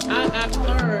is, I've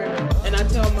learned, and I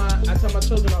tell my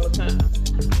children all the time,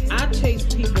 I chase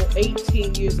people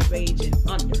 18 years of age and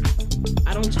under.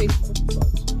 I don't chase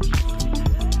folks.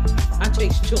 I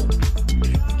chase children.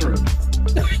 True.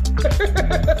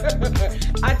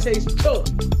 I chase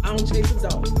children. I don't chase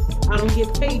adults. I don't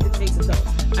get paid to chase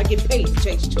adults. I get paid to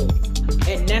chase children.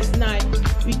 And that's not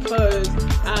because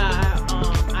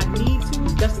I need to.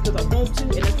 That's because I want to,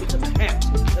 and that's because I have to.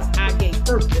 Because I gave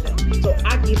birth to them. So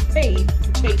I get paid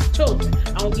to chase children.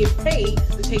 I don't get paid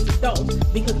to chase adults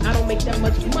because I don't make that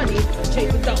much money to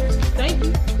chase adults. Thank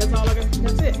you. That's all I got.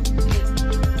 That's it.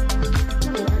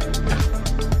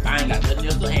 I ain't got nothing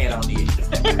else to add on this.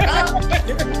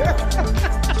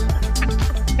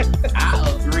 I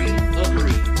agree.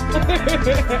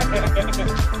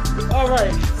 All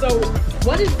right. So,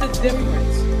 what is the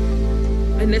difference?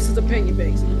 And this is opinion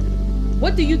based.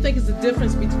 What do you think is the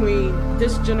difference between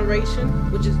this generation,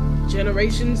 which is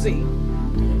Generation Z,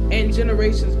 and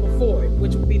generations before it,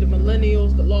 which would be the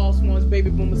millennials, the lost ones, baby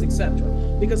boomers, etc.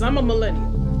 Because I'm a millennial,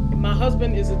 and my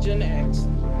husband is a Gen X,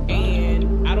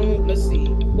 and let's see,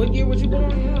 what year was you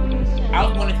born? I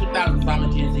was born in 2000, so I'm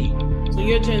a Gen Z. So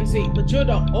you're Gen Z, but you're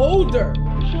the older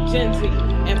Gen Z.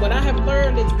 And what I have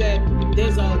learned is that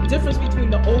there's a difference between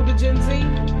the older Gen Z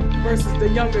versus the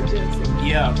younger Gen Z.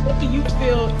 Yeah. What do you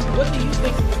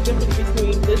think is the difference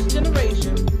between this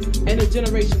generation and the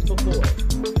generations before?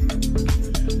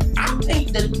 I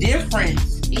think the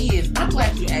difference is, I'm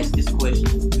glad you asked this question.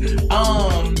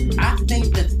 I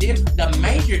think the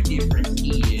major difference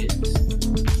is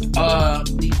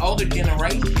the older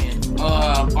generation,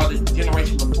 or the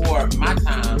generation before my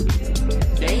time,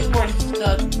 they were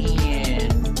stuck in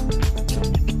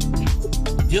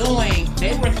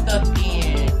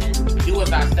do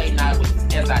as I say, not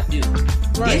as I do.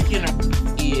 Right. This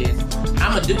generation is,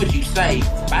 I'm going to do what you say,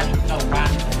 but I need to know why.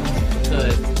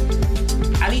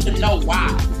 Because I need to know why.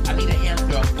 I need an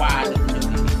answer of why I need to do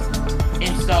this.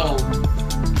 And so,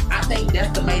 I think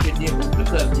that's the major difference,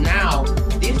 because now,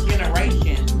 this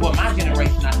generation, well, my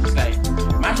generation, I should say,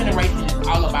 my generation is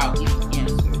all about getting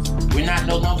answers. We're not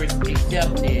no longer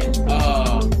accepting,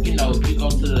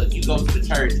 you go to the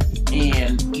church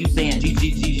and you saying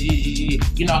G,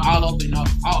 all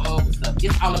over stuff.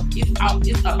 It's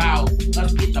about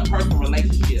us getting a personal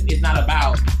relationship. It's not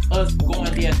about us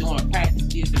going there doing practice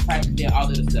this and practice that, all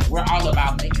of this stuff. We're all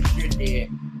about making sure that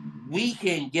we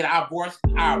can get our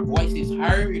voices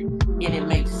heard and it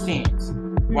makes sense.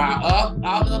 While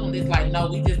all of them is like, no,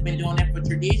 we just been doing that for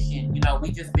tradition.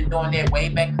 We just been doing that way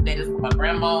back in the day. That's what my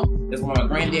grandma, that's what my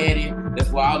granddaddy, that's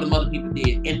what all them other people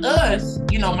did. And us,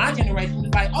 my generation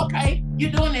is like, okay,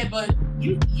 you're doing that, but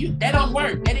you that don't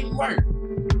work. That didn't work.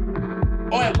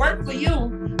 Or it worked for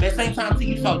you, but at the same time, too,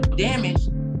 you so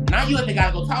damaged. Now you have to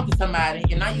gotta go talk to somebody,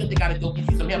 and now you have to gotta go get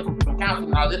you some help from counseling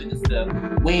and all that other stuff.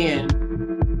 When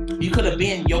you could have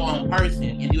been your own person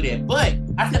and do that. But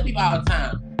I tell people all the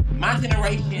time, my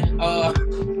generation, I'm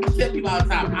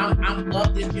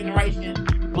of this generation,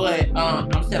 but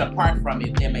I'm set apart from it,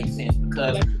 if that makes sense,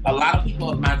 because a lot of people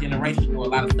of my generation do a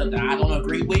lot of stuff that I don't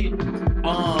agree with.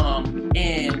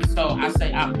 And so I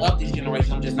say I'm of this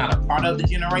generation, I'm just not a part of the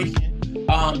generation,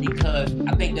 because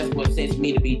I think that's what sets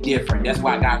me to be different. That's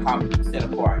why God called me to set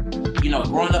apart.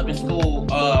 Growing up in school,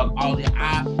 all that,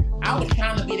 I was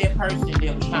trying to be that person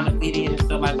that was trying to fit in and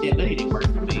stuff like that, but it didn't work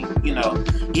for me.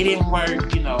 It didn't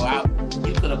work.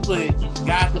 You could have put,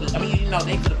 God could have,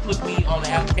 they could have put me on the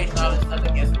application, all this stuff,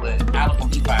 and guess what? I was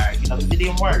going to be fired, it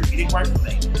didn't work. It didn't work for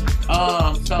me.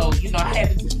 So, I had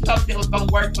to do something that was going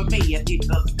to work for me at the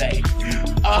end of the day.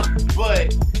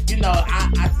 But,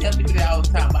 I tell people that all the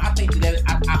time, but I think that,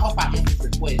 I hope I answered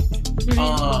your question.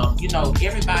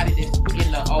 Everybody that's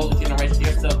in the older generation,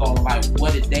 they're stuck on, like,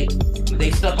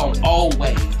 they stuck on old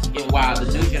ways, and while the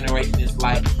new generation is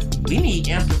like, we need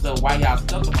answers of why y'all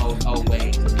stuck on those old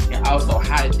ways, and also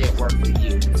how did that work for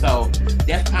you. So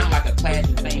that's kind of like a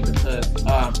clashing thing,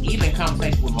 because even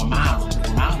conversation with my mom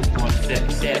was born in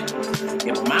 77,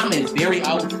 and my mom is very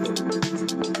old school,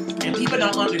 and people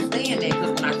don't understand that,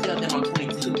 because when I tell them I'm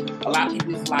 22, a lot of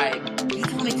people is like, you're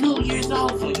 22 years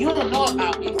old, so you don't know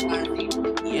about X, Y, Z.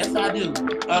 Yes, I do.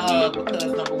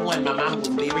 Because number one, my mom was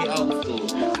very old school.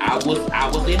 I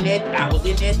was in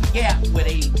that gap where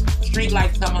they street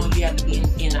lights come on, you have to be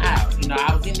in and out.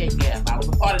 I was in that gap. I was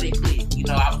a part of that clique.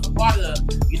 I was a part of,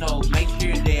 make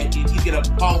sure that if you get a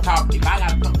phone call, if I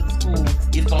gotta come to the school,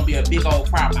 it's gonna be a big old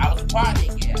problem. I was a part of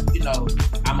that gap.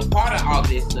 I'm a part of all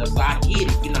this stuff, so I get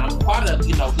it. I'm a part of,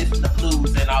 listening to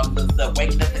blues and all this stuff,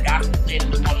 waking up the gospel in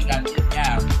the morning, you got this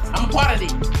guy. I'm a part of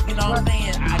it. You know what I'm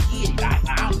saying? I get it. I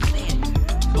understand it.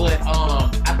 But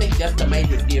I think that's the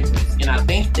major difference. And I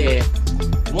think that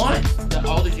once the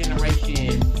older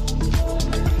generation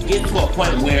gets to a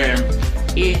point where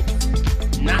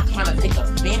it's not trying to take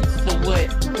offense to what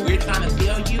we're trying to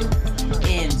tell you,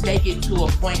 and take it to a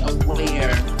point of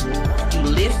where you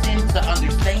listen to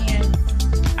understand,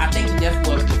 I think that's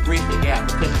what will bridge the gap.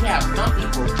 Because you have some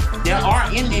people there are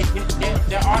in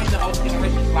the old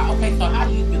generation like, okay, so how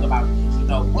do you feel about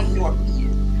this? What's your opinion?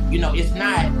 It's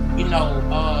not,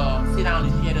 sit down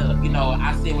and shut up.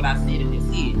 I said what I said and that's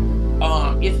it.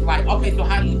 It's like, okay, so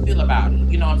how do you feel about it?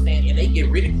 You know what I'm saying? And they get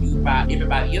ridiculed by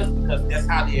everybody else because that's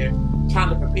how they're trying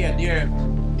to prepare their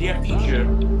future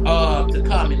to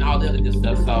come and all the other good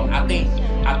stuff. So I think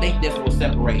that's what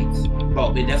separates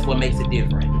both, and that's what makes it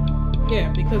different. Yeah,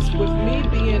 because with me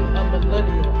being a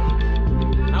millennial,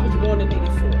 I was born in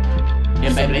 '84.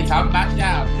 And baby, they talk about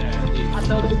child. I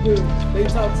know they do. They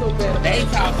talk so bad. They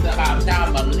talked about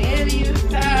y'all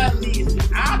millennials, child.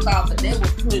 I thought that they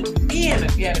would put me in the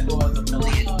category of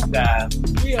millennials,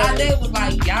 guys. Yeah. They was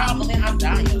like, y'all millennials.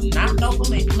 I am not no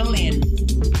millennial.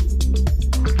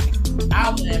 I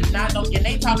am not no, and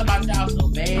they talk about y'all so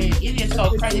bad. It is so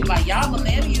crazy. Like, y'all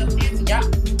millennials, this, y'all.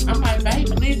 I'm like, baby,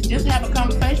 let's just have a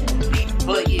conversation with me.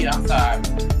 But yeah, I'm sorry.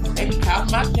 They be talking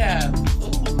about y'all.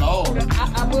 Oh, Lord.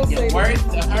 I will say words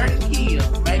to hurt and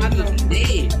kill. Baby, you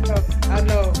be dead. I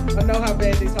know how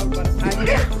bad they talk about it. I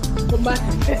get it. But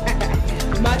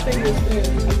my thing is this.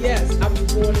 Yes, I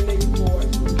was born in 84.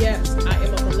 Yes, I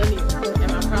am a millennial.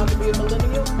 Am I proud to be a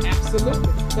millennial?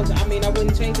 Absolutely. Because, I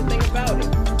wouldn't change a thing about it.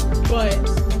 But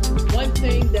one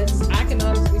thing I can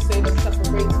honestly say that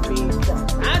separates me from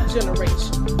our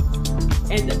generation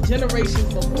and the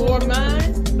generations before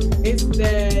mine is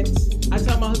that I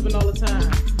tell my husband all the time,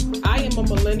 I am a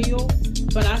millennial,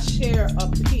 but I share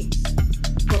a piece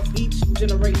from each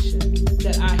generation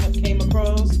that I have came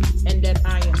across and that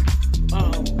I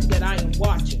am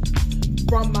watching.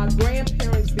 From my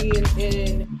grandparents being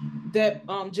in that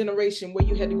generation where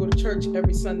you had to go to church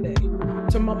every Sunday,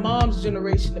 to my mom's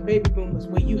generation, the baby boomers,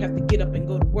 where you have to get up and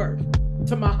go to work,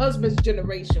 to my husband's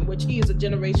generation, which he is a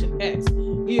Generation X.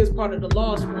 He is part of the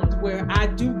lost ones, where I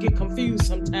do get confused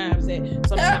sometimes they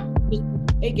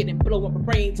get and blow up my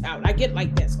brains out. I get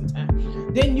like that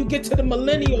sometimes. Then you get to the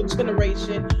millennial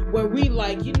generation where we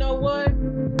like, you know what?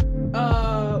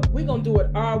 We're going to do it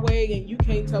our way and you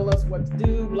can't tell us what to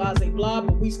do, blah, blah, blah,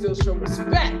 but we still show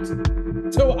respect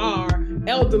to our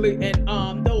elderly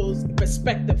and those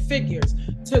respective figures.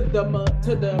 To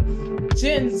the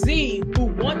Gen Z who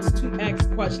wants to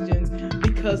ask questions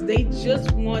because they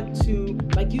just want to,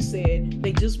 like you said,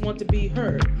 they just want to be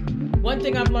heard. One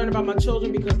thing I've learned about my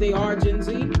children, because they are Gen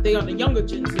Z, they are the younger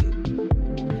Gen Z,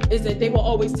 is that they will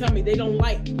always tell me they don't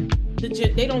like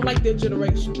their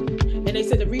generation. And they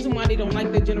said the reason why they don't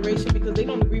like their generation because they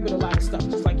don't agree with a lot of stuff,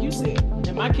 just like you said.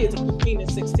 And my kids are 15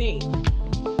 and 16.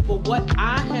 But what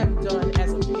I have done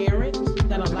as a parent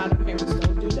that a lot of parents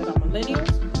don't do that are millennials,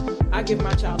 I give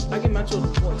my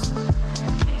children voice.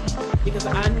 Because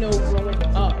I know growing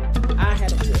up, I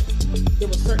had a voice. There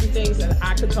were certain things that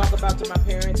I could talk about to my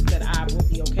parents that I would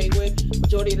be okay with.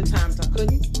 Majority of the times I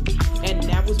couldn't. And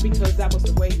that was because that was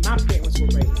the way my parents were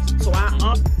raised. So I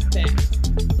honor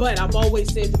that. But I've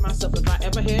always said to myself, if I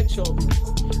ever had children,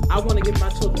 I want to give my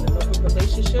children an open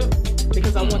relationship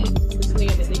because I want them to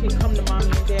understand that they can come to mommy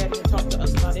and daddy and talk to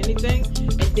us about anything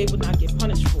and they would not get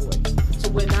punished for it. So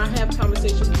when I have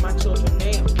conversations with my children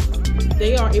now,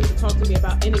 they are able to talk to me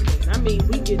about anything. I mean,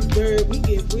 we get dirty, we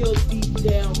get real deep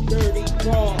down, dirty,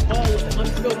 raw, all of it,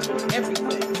 unfiltered,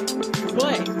 everything.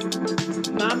 But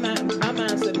my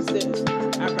mindset is this.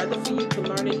 I'd rather for you to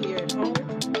learn it here at home,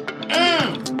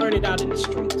 learn it out in the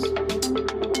streets.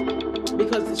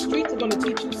 Because the streets are going to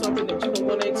teach you something that you don't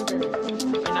want to experience.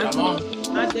 And I told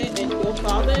my dad and your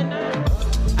father and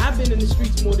I've been in the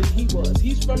streets more than he was.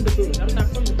 He's from the hood. I'm not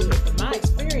from the hood. But my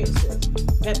experiences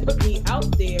have put me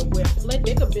out there where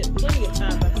there have been plenty of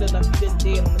times I feel like I've been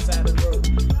dead on the side of the road.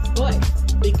 But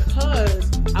because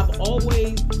I've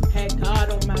always had God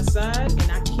on my side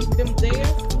and I keep him there,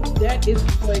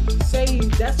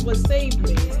 that's what saved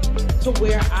me to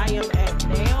where I am at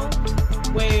now,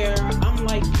 where I'm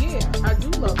like, yeah, I do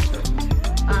love church.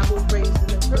 I was raised in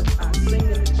the church. I sing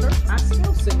in the church. I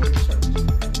still sing in the church.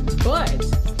 But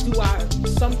do I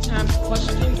sometimes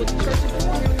question what the church is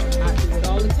doing? I do it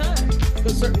all the time.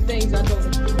 Because certain things I don't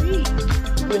agree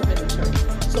with in the church.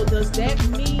 So does that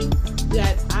mean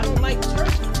that I don't like church?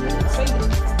 I can say that.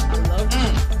 I love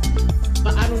church.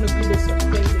 But I don't agree with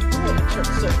certain things they do in the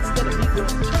church. So instead of me going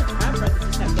to church, I'd rather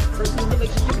just have that personal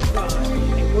relationship with God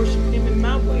and worship him in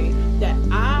my way, that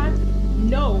I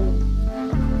know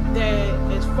that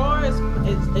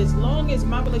as long as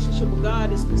my relationship with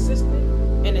God is consistent,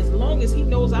 and as long as he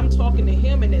knows I'm talking to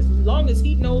him, and as long as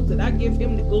he knows that I give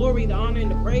him the glory, the honor, and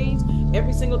the praise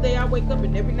every single day I wake up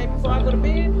and every night before I go to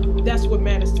bed, that's what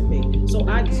matters to me. So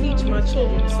I teach my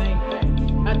children the same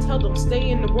thing. I tell them, stay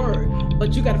in the word,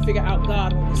 but you got to figure out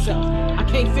God on yourself. I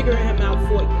can't figure him out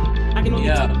for you. I can only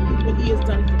tell you what he has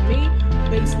done for me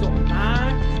based on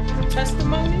my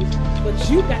testimonies, but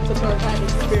you got to learn how to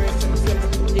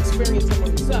experience him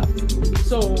on yourself.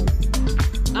 So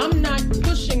I'm not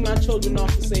pushing my children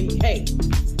off to say, hey,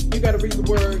 you got to read the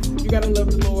word, you got to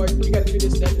love the Lord, you got to do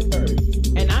this, that, and the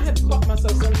third. And I have caught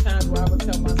myself sometimes where I would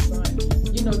tell my son,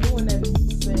 doing that is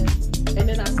a sin. And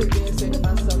then I sit there and say to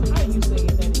myself, how are you saying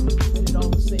that when it all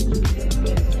was sin?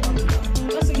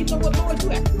 I said, you know what, Lord,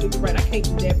 you absolutely right. I can't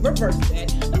do that. Reverse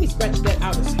that. Let me scratch that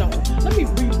out of stone. Let me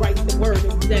rewrite the word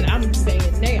that I'm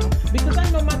saying now. Because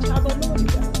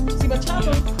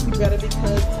better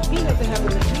because he has to have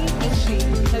he and she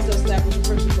has to establish a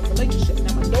personal relationship.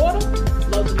 Now my daughter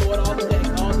loves the Lord all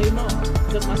day long.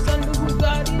 Does my son know who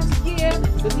God is? Yeah.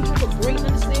 Does he have a great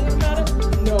understanding about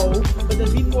it? No. But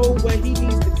does he know where he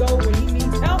needs to go when he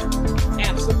needs help?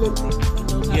 Absolutely. He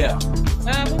knows how to read the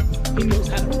Bible. He knows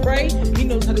how to pray. He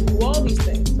knows how to do all these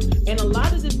things. And a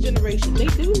lot of this generation, they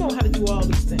do know how to do all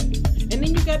these things. And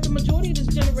then you got the majority of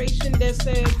this generation that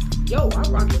says, yo, I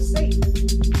rock with Satan.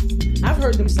 I've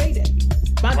heard them say that.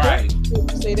 My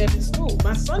daughter say that in school.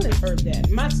 My son has heard that.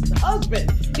 My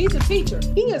husband, he's a teacher.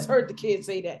 He has heard the kids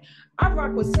say that. I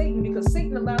rock with Satan because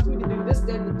Satan allows me to do this,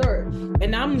 that, and the third.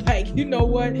 And I'm like, you know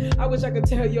what? I wish I could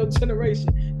tell your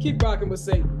generation, keep rocking with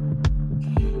Satan.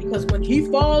 Because when he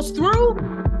falls through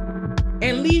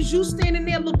and leaves you standing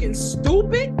there looking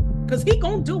stupid, because he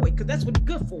gonna do it, because that's what he's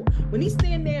good for. When he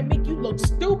stand there and make you look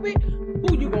stupid,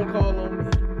 who you gonna call on me?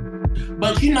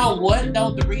 But you know what,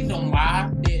 though? The reason why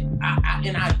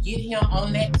that I get him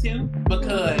on that too,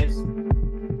 because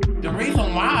the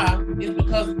reason why is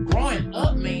because growing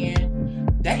up,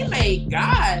 man, they made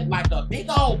God like a big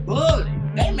old bully.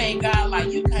 They made God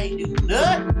like, you can't do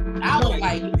nothing. I was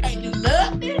like, you can't do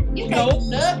nothing? You can't do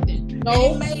nothing. No.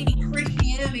 And it made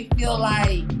Christianity feel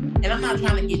like, and I'm not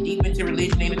trying to get deep into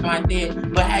religion or anything like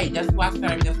that, but hey, that's why I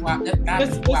serve, that's God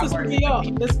is who I work.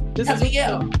 This is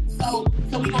So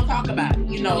we're gonna talk about it,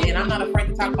 you know, and I'm not afraid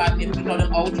to talk about it. You know,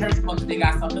 them old church folks, they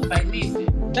got something to say.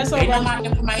 Listen, that's all right. They right. don't like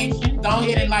information. Go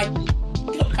ahead and like,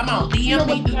 come on, DM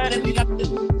me, do whatever you gotta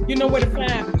do. You know where to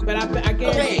find me, but I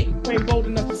guess you ain't bold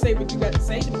enough to say what you got to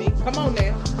say to me. Come on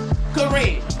now.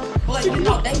 Correct. But you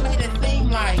know, they made it seem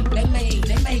like they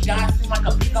made God seem like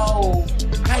a big old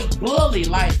like bully.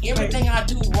 Like everything I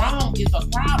do wrong is a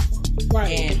problem.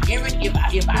 Right. And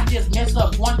if I just mess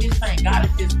up one this thing, God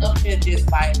is just up there just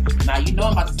like, now you know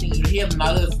I'm about to send you to heaven and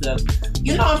all this stuff.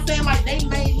 You know what I'm saying? Like they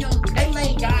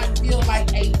made God feel like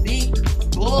a big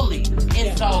bully.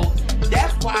 And so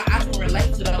that's why I can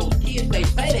relate to those kids. They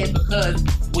say that because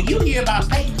when you hear about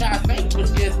Satan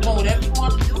was just doing whatever you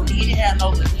want to do. He didn't have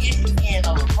no issues, he had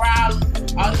no problem,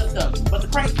 all this stuff. But the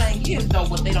crazy thing is, though,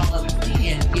 what they don't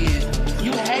understand is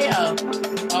you have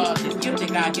this gift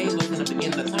that God gave us in the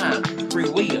beginning of time, free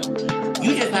will.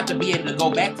 You just have to be able to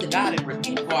go back to God and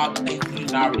repent for all the things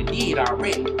you already did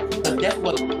already. Because that's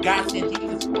what God sent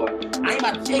Jesus for. I ain't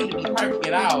about to tell you to be perfect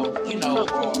at all, you know,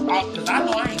 because I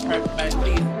know I ain't perfect, but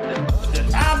please, the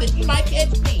time that you might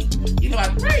catch me, you know,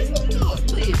 like, praise you, Lord,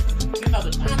 please. You know,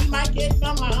 the time you might catch me,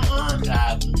 I'm like,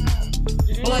 God.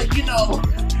 But, you know,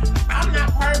 I'm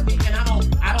not perfect, and I don't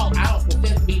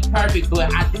pretend to be perfect,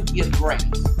 but I do give grace.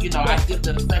 You know, I give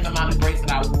the same amount of grace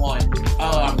that I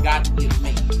want God to give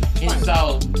me. And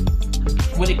so,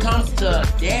 when it comes to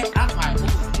that, I'm like,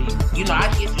 you know,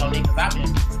 I get you on it because I've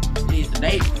been,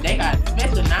 they got,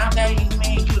 especially nowadays,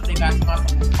 man, you would think I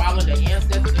following the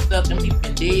ancestors and stuff, them people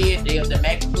been dead, they have the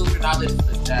making food and all this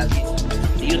stuff.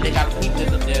 You think I keep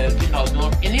this up there, you know,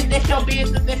 doing, and if that's your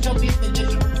business, that's your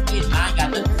business. I ain't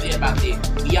got nothing to say about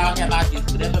that. We all have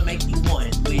ideas, whatever makes you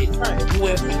want with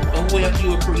whoever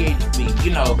you were created to be.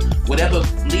 You know, whatever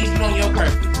leads you on your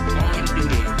purpose, go ahead and do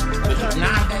that. But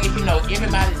nowadays, you know,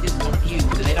 everybody's just confused.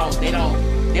 They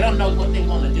don't know what they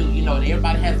want to do. You know,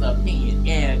 everybody has an opinion.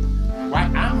 And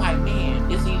right, I'm like,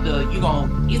 man, it's either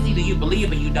you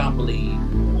believe or you don't believe.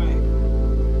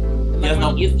 There's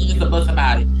no ifs or buts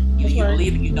about it. Either you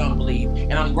believe or you don't believe.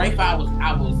 And I'm grateful I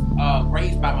was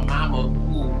raised by my mama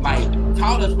who like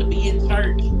taught us to be in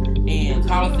church and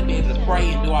taught us to be able to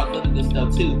pray and do all the other good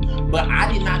stuff too. But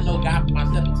I did not know God for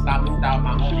myself until I moved out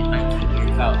on my own at 19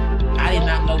 years old. I did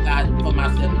not know God for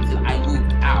myself until I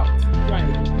moved out.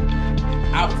 Right.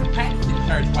 I was practicing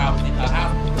church while I was in her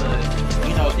house because,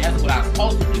 you know, that's what I was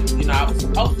supposed to do. You know, I was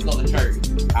supposed to go to church.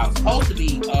 I was supposed to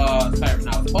be serving.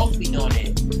 I was supposed to be doing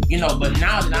that. You know, but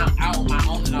now that I'm out on my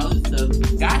own and all this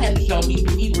stuff, God had to show me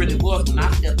who he really was when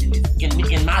I stepped in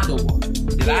my door.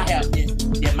 That I have this,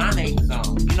 that my name is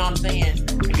on. You know what I'm saying?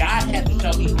 God had to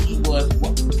show me who he was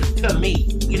to me.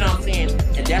 You know what I'm saying?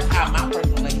 And that's how my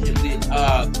personal relationship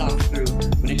comes through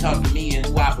when it comes to me and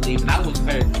who I believe. And I wouldn't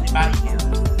serve anybody else.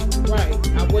 Right.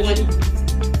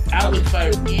 I wouldn't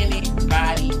serve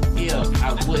anybody else.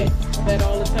 I would. That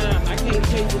all the time. I can't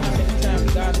tell you how many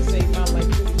times God has saved my life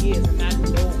through the years, and I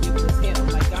know it was him.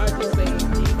 Like God just saved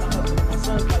me, my husband, and my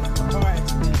son's life from a car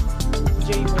accident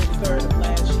January 3rd of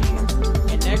last year.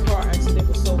 And that car accident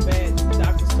was so bad, the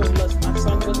doctors told us my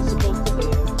son wasn't supposed to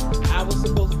live. I was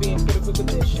supposed to be in critical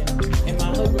condition, and my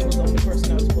husband was the only person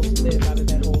that was supposed to live out of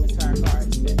that whole entire car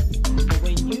accident. But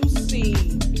when you see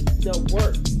the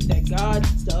works that God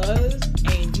does,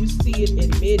 and you see it in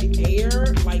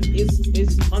mid-air, like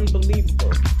it's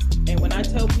unbelievable. I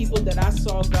tell people that I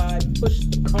saw God push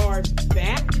the cars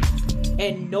back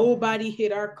and nobody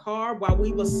hit our car while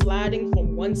we were sliding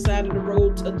from one side of the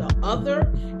road to the other,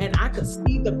 and I could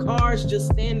see the cars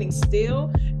just standing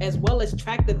still, as well as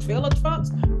tractor trailer trucks,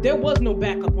 there was no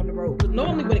backup on the road. Because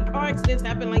normally when a car accidents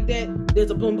happen like that, there's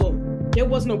a boom boom. There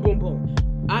was no boom boom.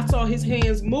 I saw his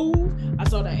hands move. I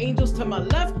saw the angels to my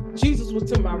left, Jesus was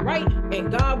to my right,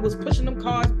 and God was pushing them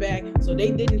cars back so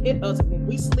they didn't hit us. When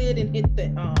we slid and hit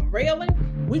the railing,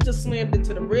 we just slammed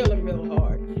into the railing real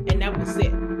hard, and that was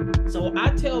it. So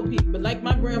I tell people, like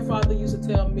my grandfather used to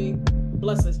tell me,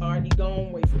 bless his heart, he gone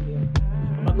away from here.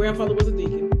 My grandfather was a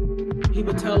deacon. He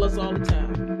would tell us all the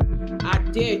time, I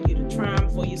dare you to try him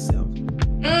for yourself.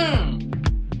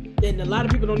 And a lot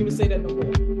of people don't even say that no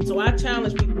more. So I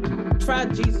challenge people, try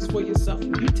Jesus for yourself.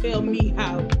 You tell me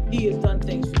how he has done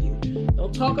things for you.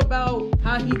 Don't talk about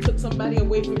how he took somebody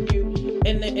away from you.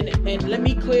 And let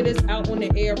me clear this out on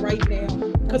the air right now,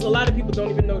 because a lot of people don't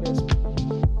even know this.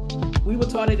 We were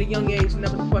taught at a young age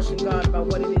never to question God about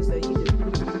what it is that he did.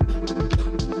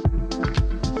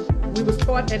 We was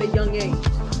taught at a young age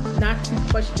not to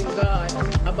question God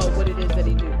about what it is that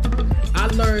he did. I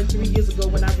learned 3 years ago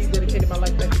when I rededicated my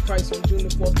life back to Christ on June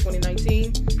the 4th,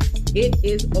 2019, it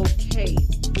is okay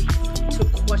to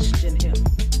question him.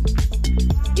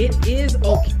 It is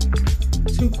okay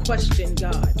to question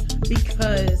God,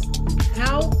 because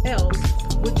how else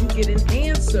would you get an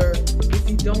answer if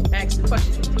you don't ask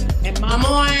questions? And my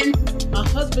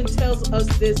husband tells us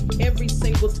this every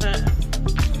single time.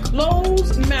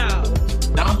 Closed mouths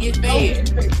don't get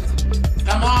fed.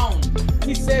 Come on.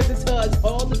 He says it to us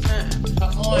all the time.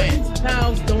 Come on. Closed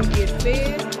mouths don't get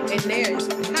fed, and there is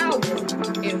power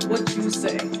in what you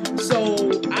say. So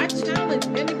I challenge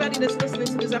anybody that's listening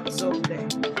to this episode today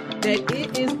that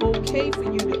it is okay for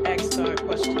you to ask God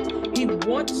questions. He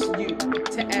wants you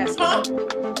to ask him.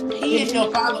 He is your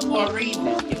father for a reason.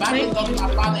 If I can go to my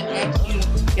father and ask you,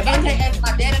 if I can't ask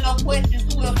my daddy no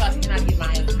questions, who else can I get my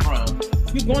answer from?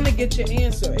 You're going to get your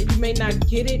answer, and you may not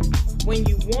get it when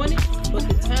you want it, but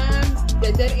the time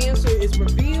that answer is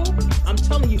revealed, I'm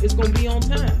telling you, it's going to be on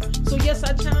time. So yes,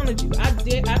 I challenge you. I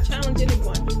challenge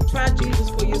anyone. Try Jesus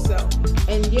for yourself.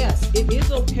 And yes, it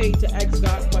is okay to ask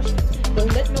God questions.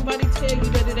 Don't let nobody tell you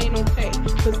that it ain't okay,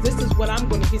 because this is what I'm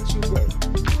going to hit you with.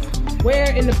 Where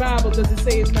in the Bible does it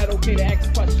say it's not okay to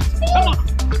ask questions? Come on.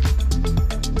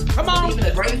 Come on. Even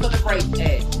the greatest of the great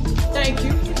ask. Thank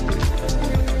you.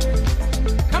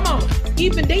 Come on.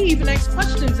 They even ask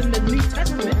questions in the New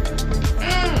Testament.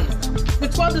 The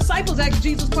 12 disciples ask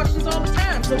Jesus questions all the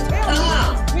time. So tell me,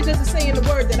 where does it say in the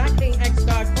word that I can't ask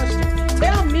God questions?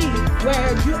 Tell me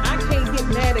where I can't get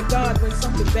mad at God when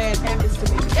something bad happens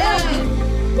to me. Tell me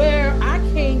where I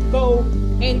can't go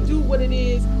and do what it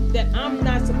is that I'm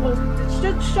not supposed to.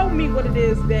 Just show me what it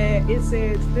is that it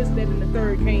says this, that, and the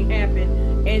third can't happen,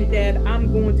 and that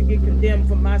I'm going to get condemned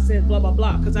for my sins, blah, blah,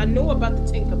 blah. Because I know about the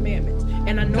 10 Commandments,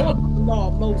 and I know about the law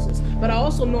of Moses, but I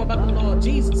also know about the law of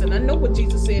Jesus, and I know what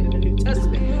Jesus said in the New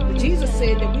Testament. Jesus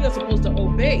said that we are supposed to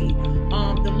obey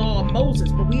the law of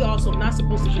Moses, but we also not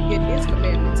supposed to forget his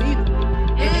commandments either.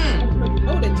 And you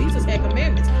know that Jesus had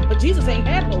commandments, but Jesus ain't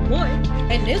had but one,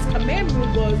 and this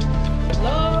commandment was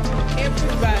love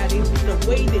everybody the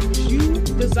way that you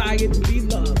desire to be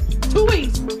loved. Too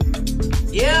easy.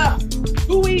 Yeah.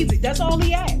 Too easy. That's all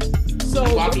he asked. So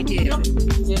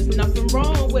there's nothing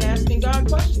wrong with asking God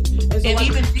questions. And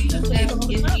even Jesus asked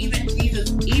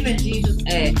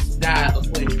God a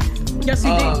question. Yes, he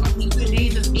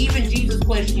did. Even Jesus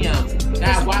questioned him.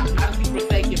 God, why are you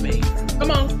forsaking me?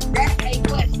 Come on. That's a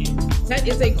question. That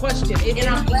is a question. And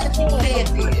I'm glad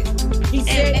you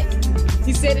said it.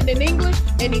 He said it in English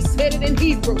and he said it in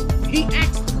Hebrew. He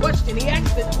asked the question. He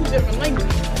asked it in 2 different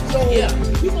languages. So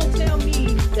you gonna tell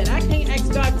me that I can't ask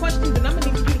God questions, and I'm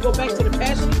gonna need you to go back to the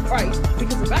Passion of Christ,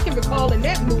 because if I can recall in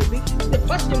that movie, the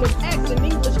question was asked in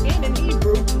English and in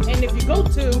Hebrew. And if you go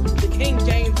to the King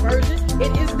James Version,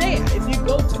 it is there. If you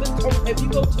go to the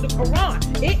Quran,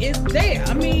 it is there.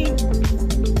 I mean,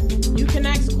 you can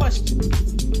ask questions.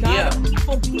 God is not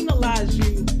gonna penalize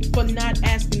you for not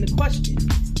asking the question.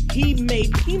 He may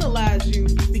penalize you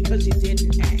because you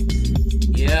didn't ask.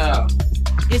 Yeah.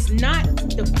 It's not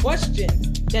the question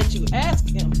that you ask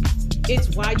him. It's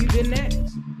why you didn't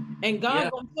ask. And God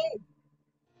gonna say,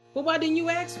 well, why didn't you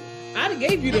ask me? I'd have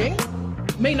gave you the answer.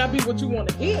 May not be what you want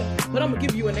to hear, but I'm gonna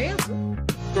give you an answer.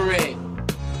 Correct.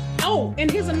 Oh,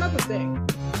 and here's another thing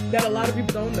that a lot of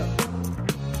people don't know.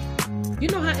 You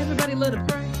know how everybody loves to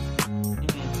pray?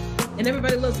 And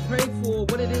everybody loves to pray for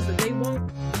what it is that they want?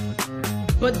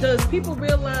 But does people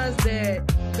realize that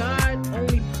God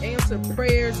only answers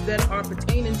prayers that are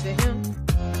pertaining to him?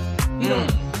 You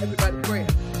don't everybody prayer.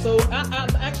 So I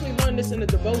actually learned this in a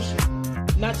devotion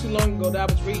not too long ago that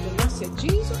I was reading. And I said,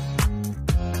 Jesus,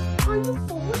 are you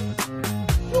for real?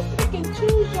 You pick and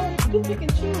choose.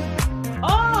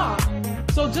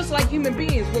 So just like human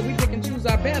beings, where we pick and choose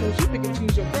our battles, you pick and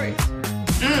choose your prayers.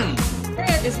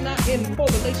 Prayer is not in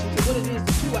correlation to what it is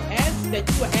that you are asking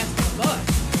of us.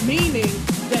 Meaning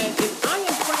that if I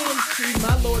am praying to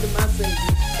my Lord and my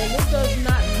Savior, and it does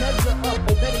not measure up,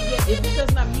 or better yet, if it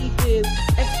does not meet his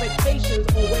expectations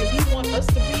or where he wants us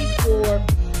to be for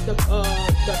the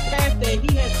path that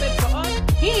he has set for us,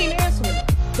 he ain't answering it.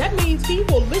 That means he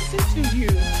will listen to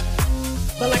you,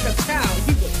 but like a child,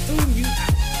 he will tune you out.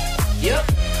 Yep.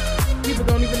 People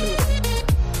don't even know that.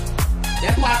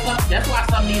 That's why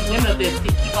some of these women up there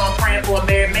keep on praying for a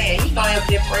married man. He gonna answer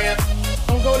their prayer.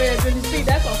 Don't go there. You see,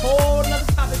 that's a whole other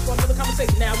topic for another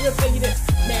conversation. Now, we'll tell you this.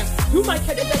 Now, you might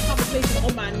catch that conversation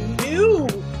on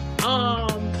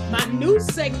my new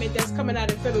segment that's coming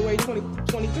out in February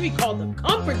 2023 called The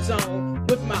Comfort Zone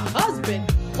with my husband.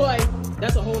 But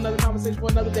that's a whole other conversation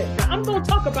for another day. Now, I'm gonna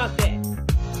talk about that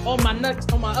on my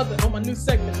new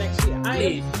segment next year.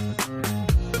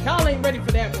 Y'all ain't ready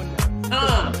for that one though.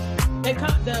 A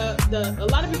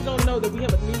lot of people don't know that we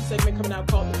have a new segment coming out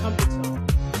called The Comfort Zone,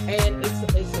 and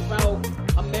it's about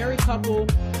a married couple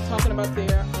talking about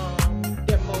their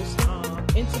most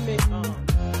intimate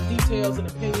details and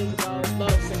opinions about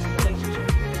love, sex, and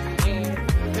relationships.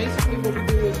 And basically, what we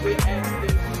do is we're asking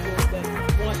people that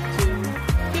want to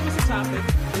give us a topic,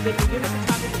 and they can give us a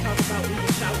topic to talk about. We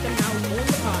can shout them out on the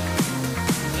podcast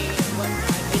and whatnot,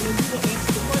 and then we will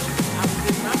answer the question. I will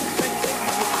give my perspective,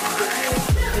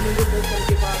 and then we're both going to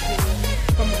give our opinion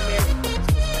from a married couple's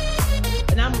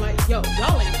perspective. And I'm like, yo,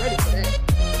 y'all ain't ready for that.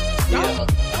 Y'all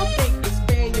think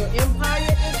expand your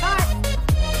empire is hot?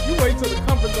 You wait till the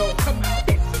comfort zone come out.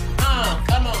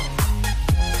 Come on.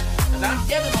 Cause I'm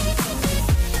definitely gonna be coming.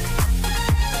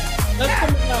 Let's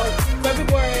come out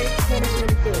February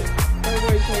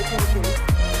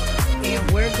 2023.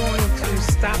 And we're going to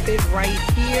stop it right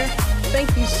here.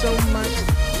 Thank you so much,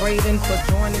 Braeden, for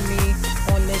joining me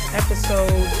on this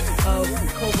episode of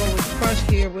Coro is Crushed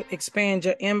here with Expand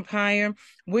Your Empire.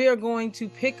 We are going to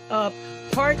pick up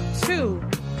part 2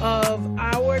 of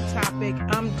our topic,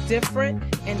 I'm Different,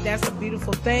 and that's a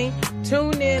beautiful thing.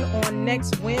 Tune in on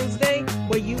next Wednesday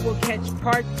where you will catch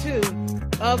part 2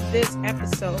 of this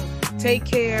episode. Take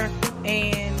care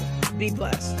and be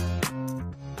blessed.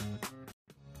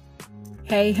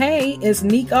 Hey, it's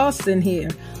Neek Austin here,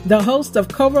 the host of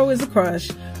Coro is a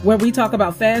Crush, where we talk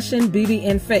about fashion, beauty,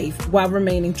 and faith while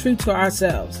remaining true to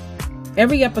ourselves.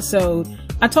 Every episode,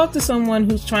 I talk to someone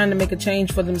who's trying to make a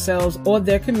change for themselves or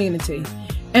their community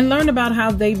and learn about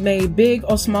how they've made big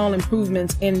or small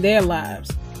improvements in their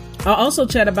lives. I'll also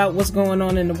chat about what's going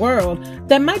on in the world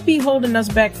that might be holding us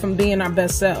back from being our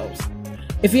best selves.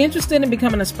 If you're interested in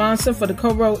becoming a sponsor for the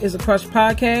Coro is a Crush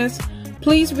podcast,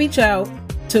 please reach out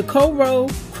to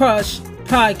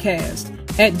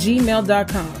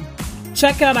corocrushpodcast@gmail.com.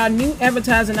 Check out our new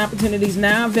advertising opportunities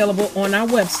now available on our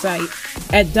website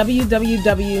at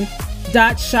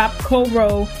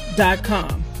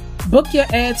www.shopcoro.com. Book your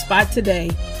ad spot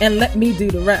today and let me do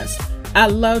the rest. I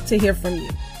love to hear from you.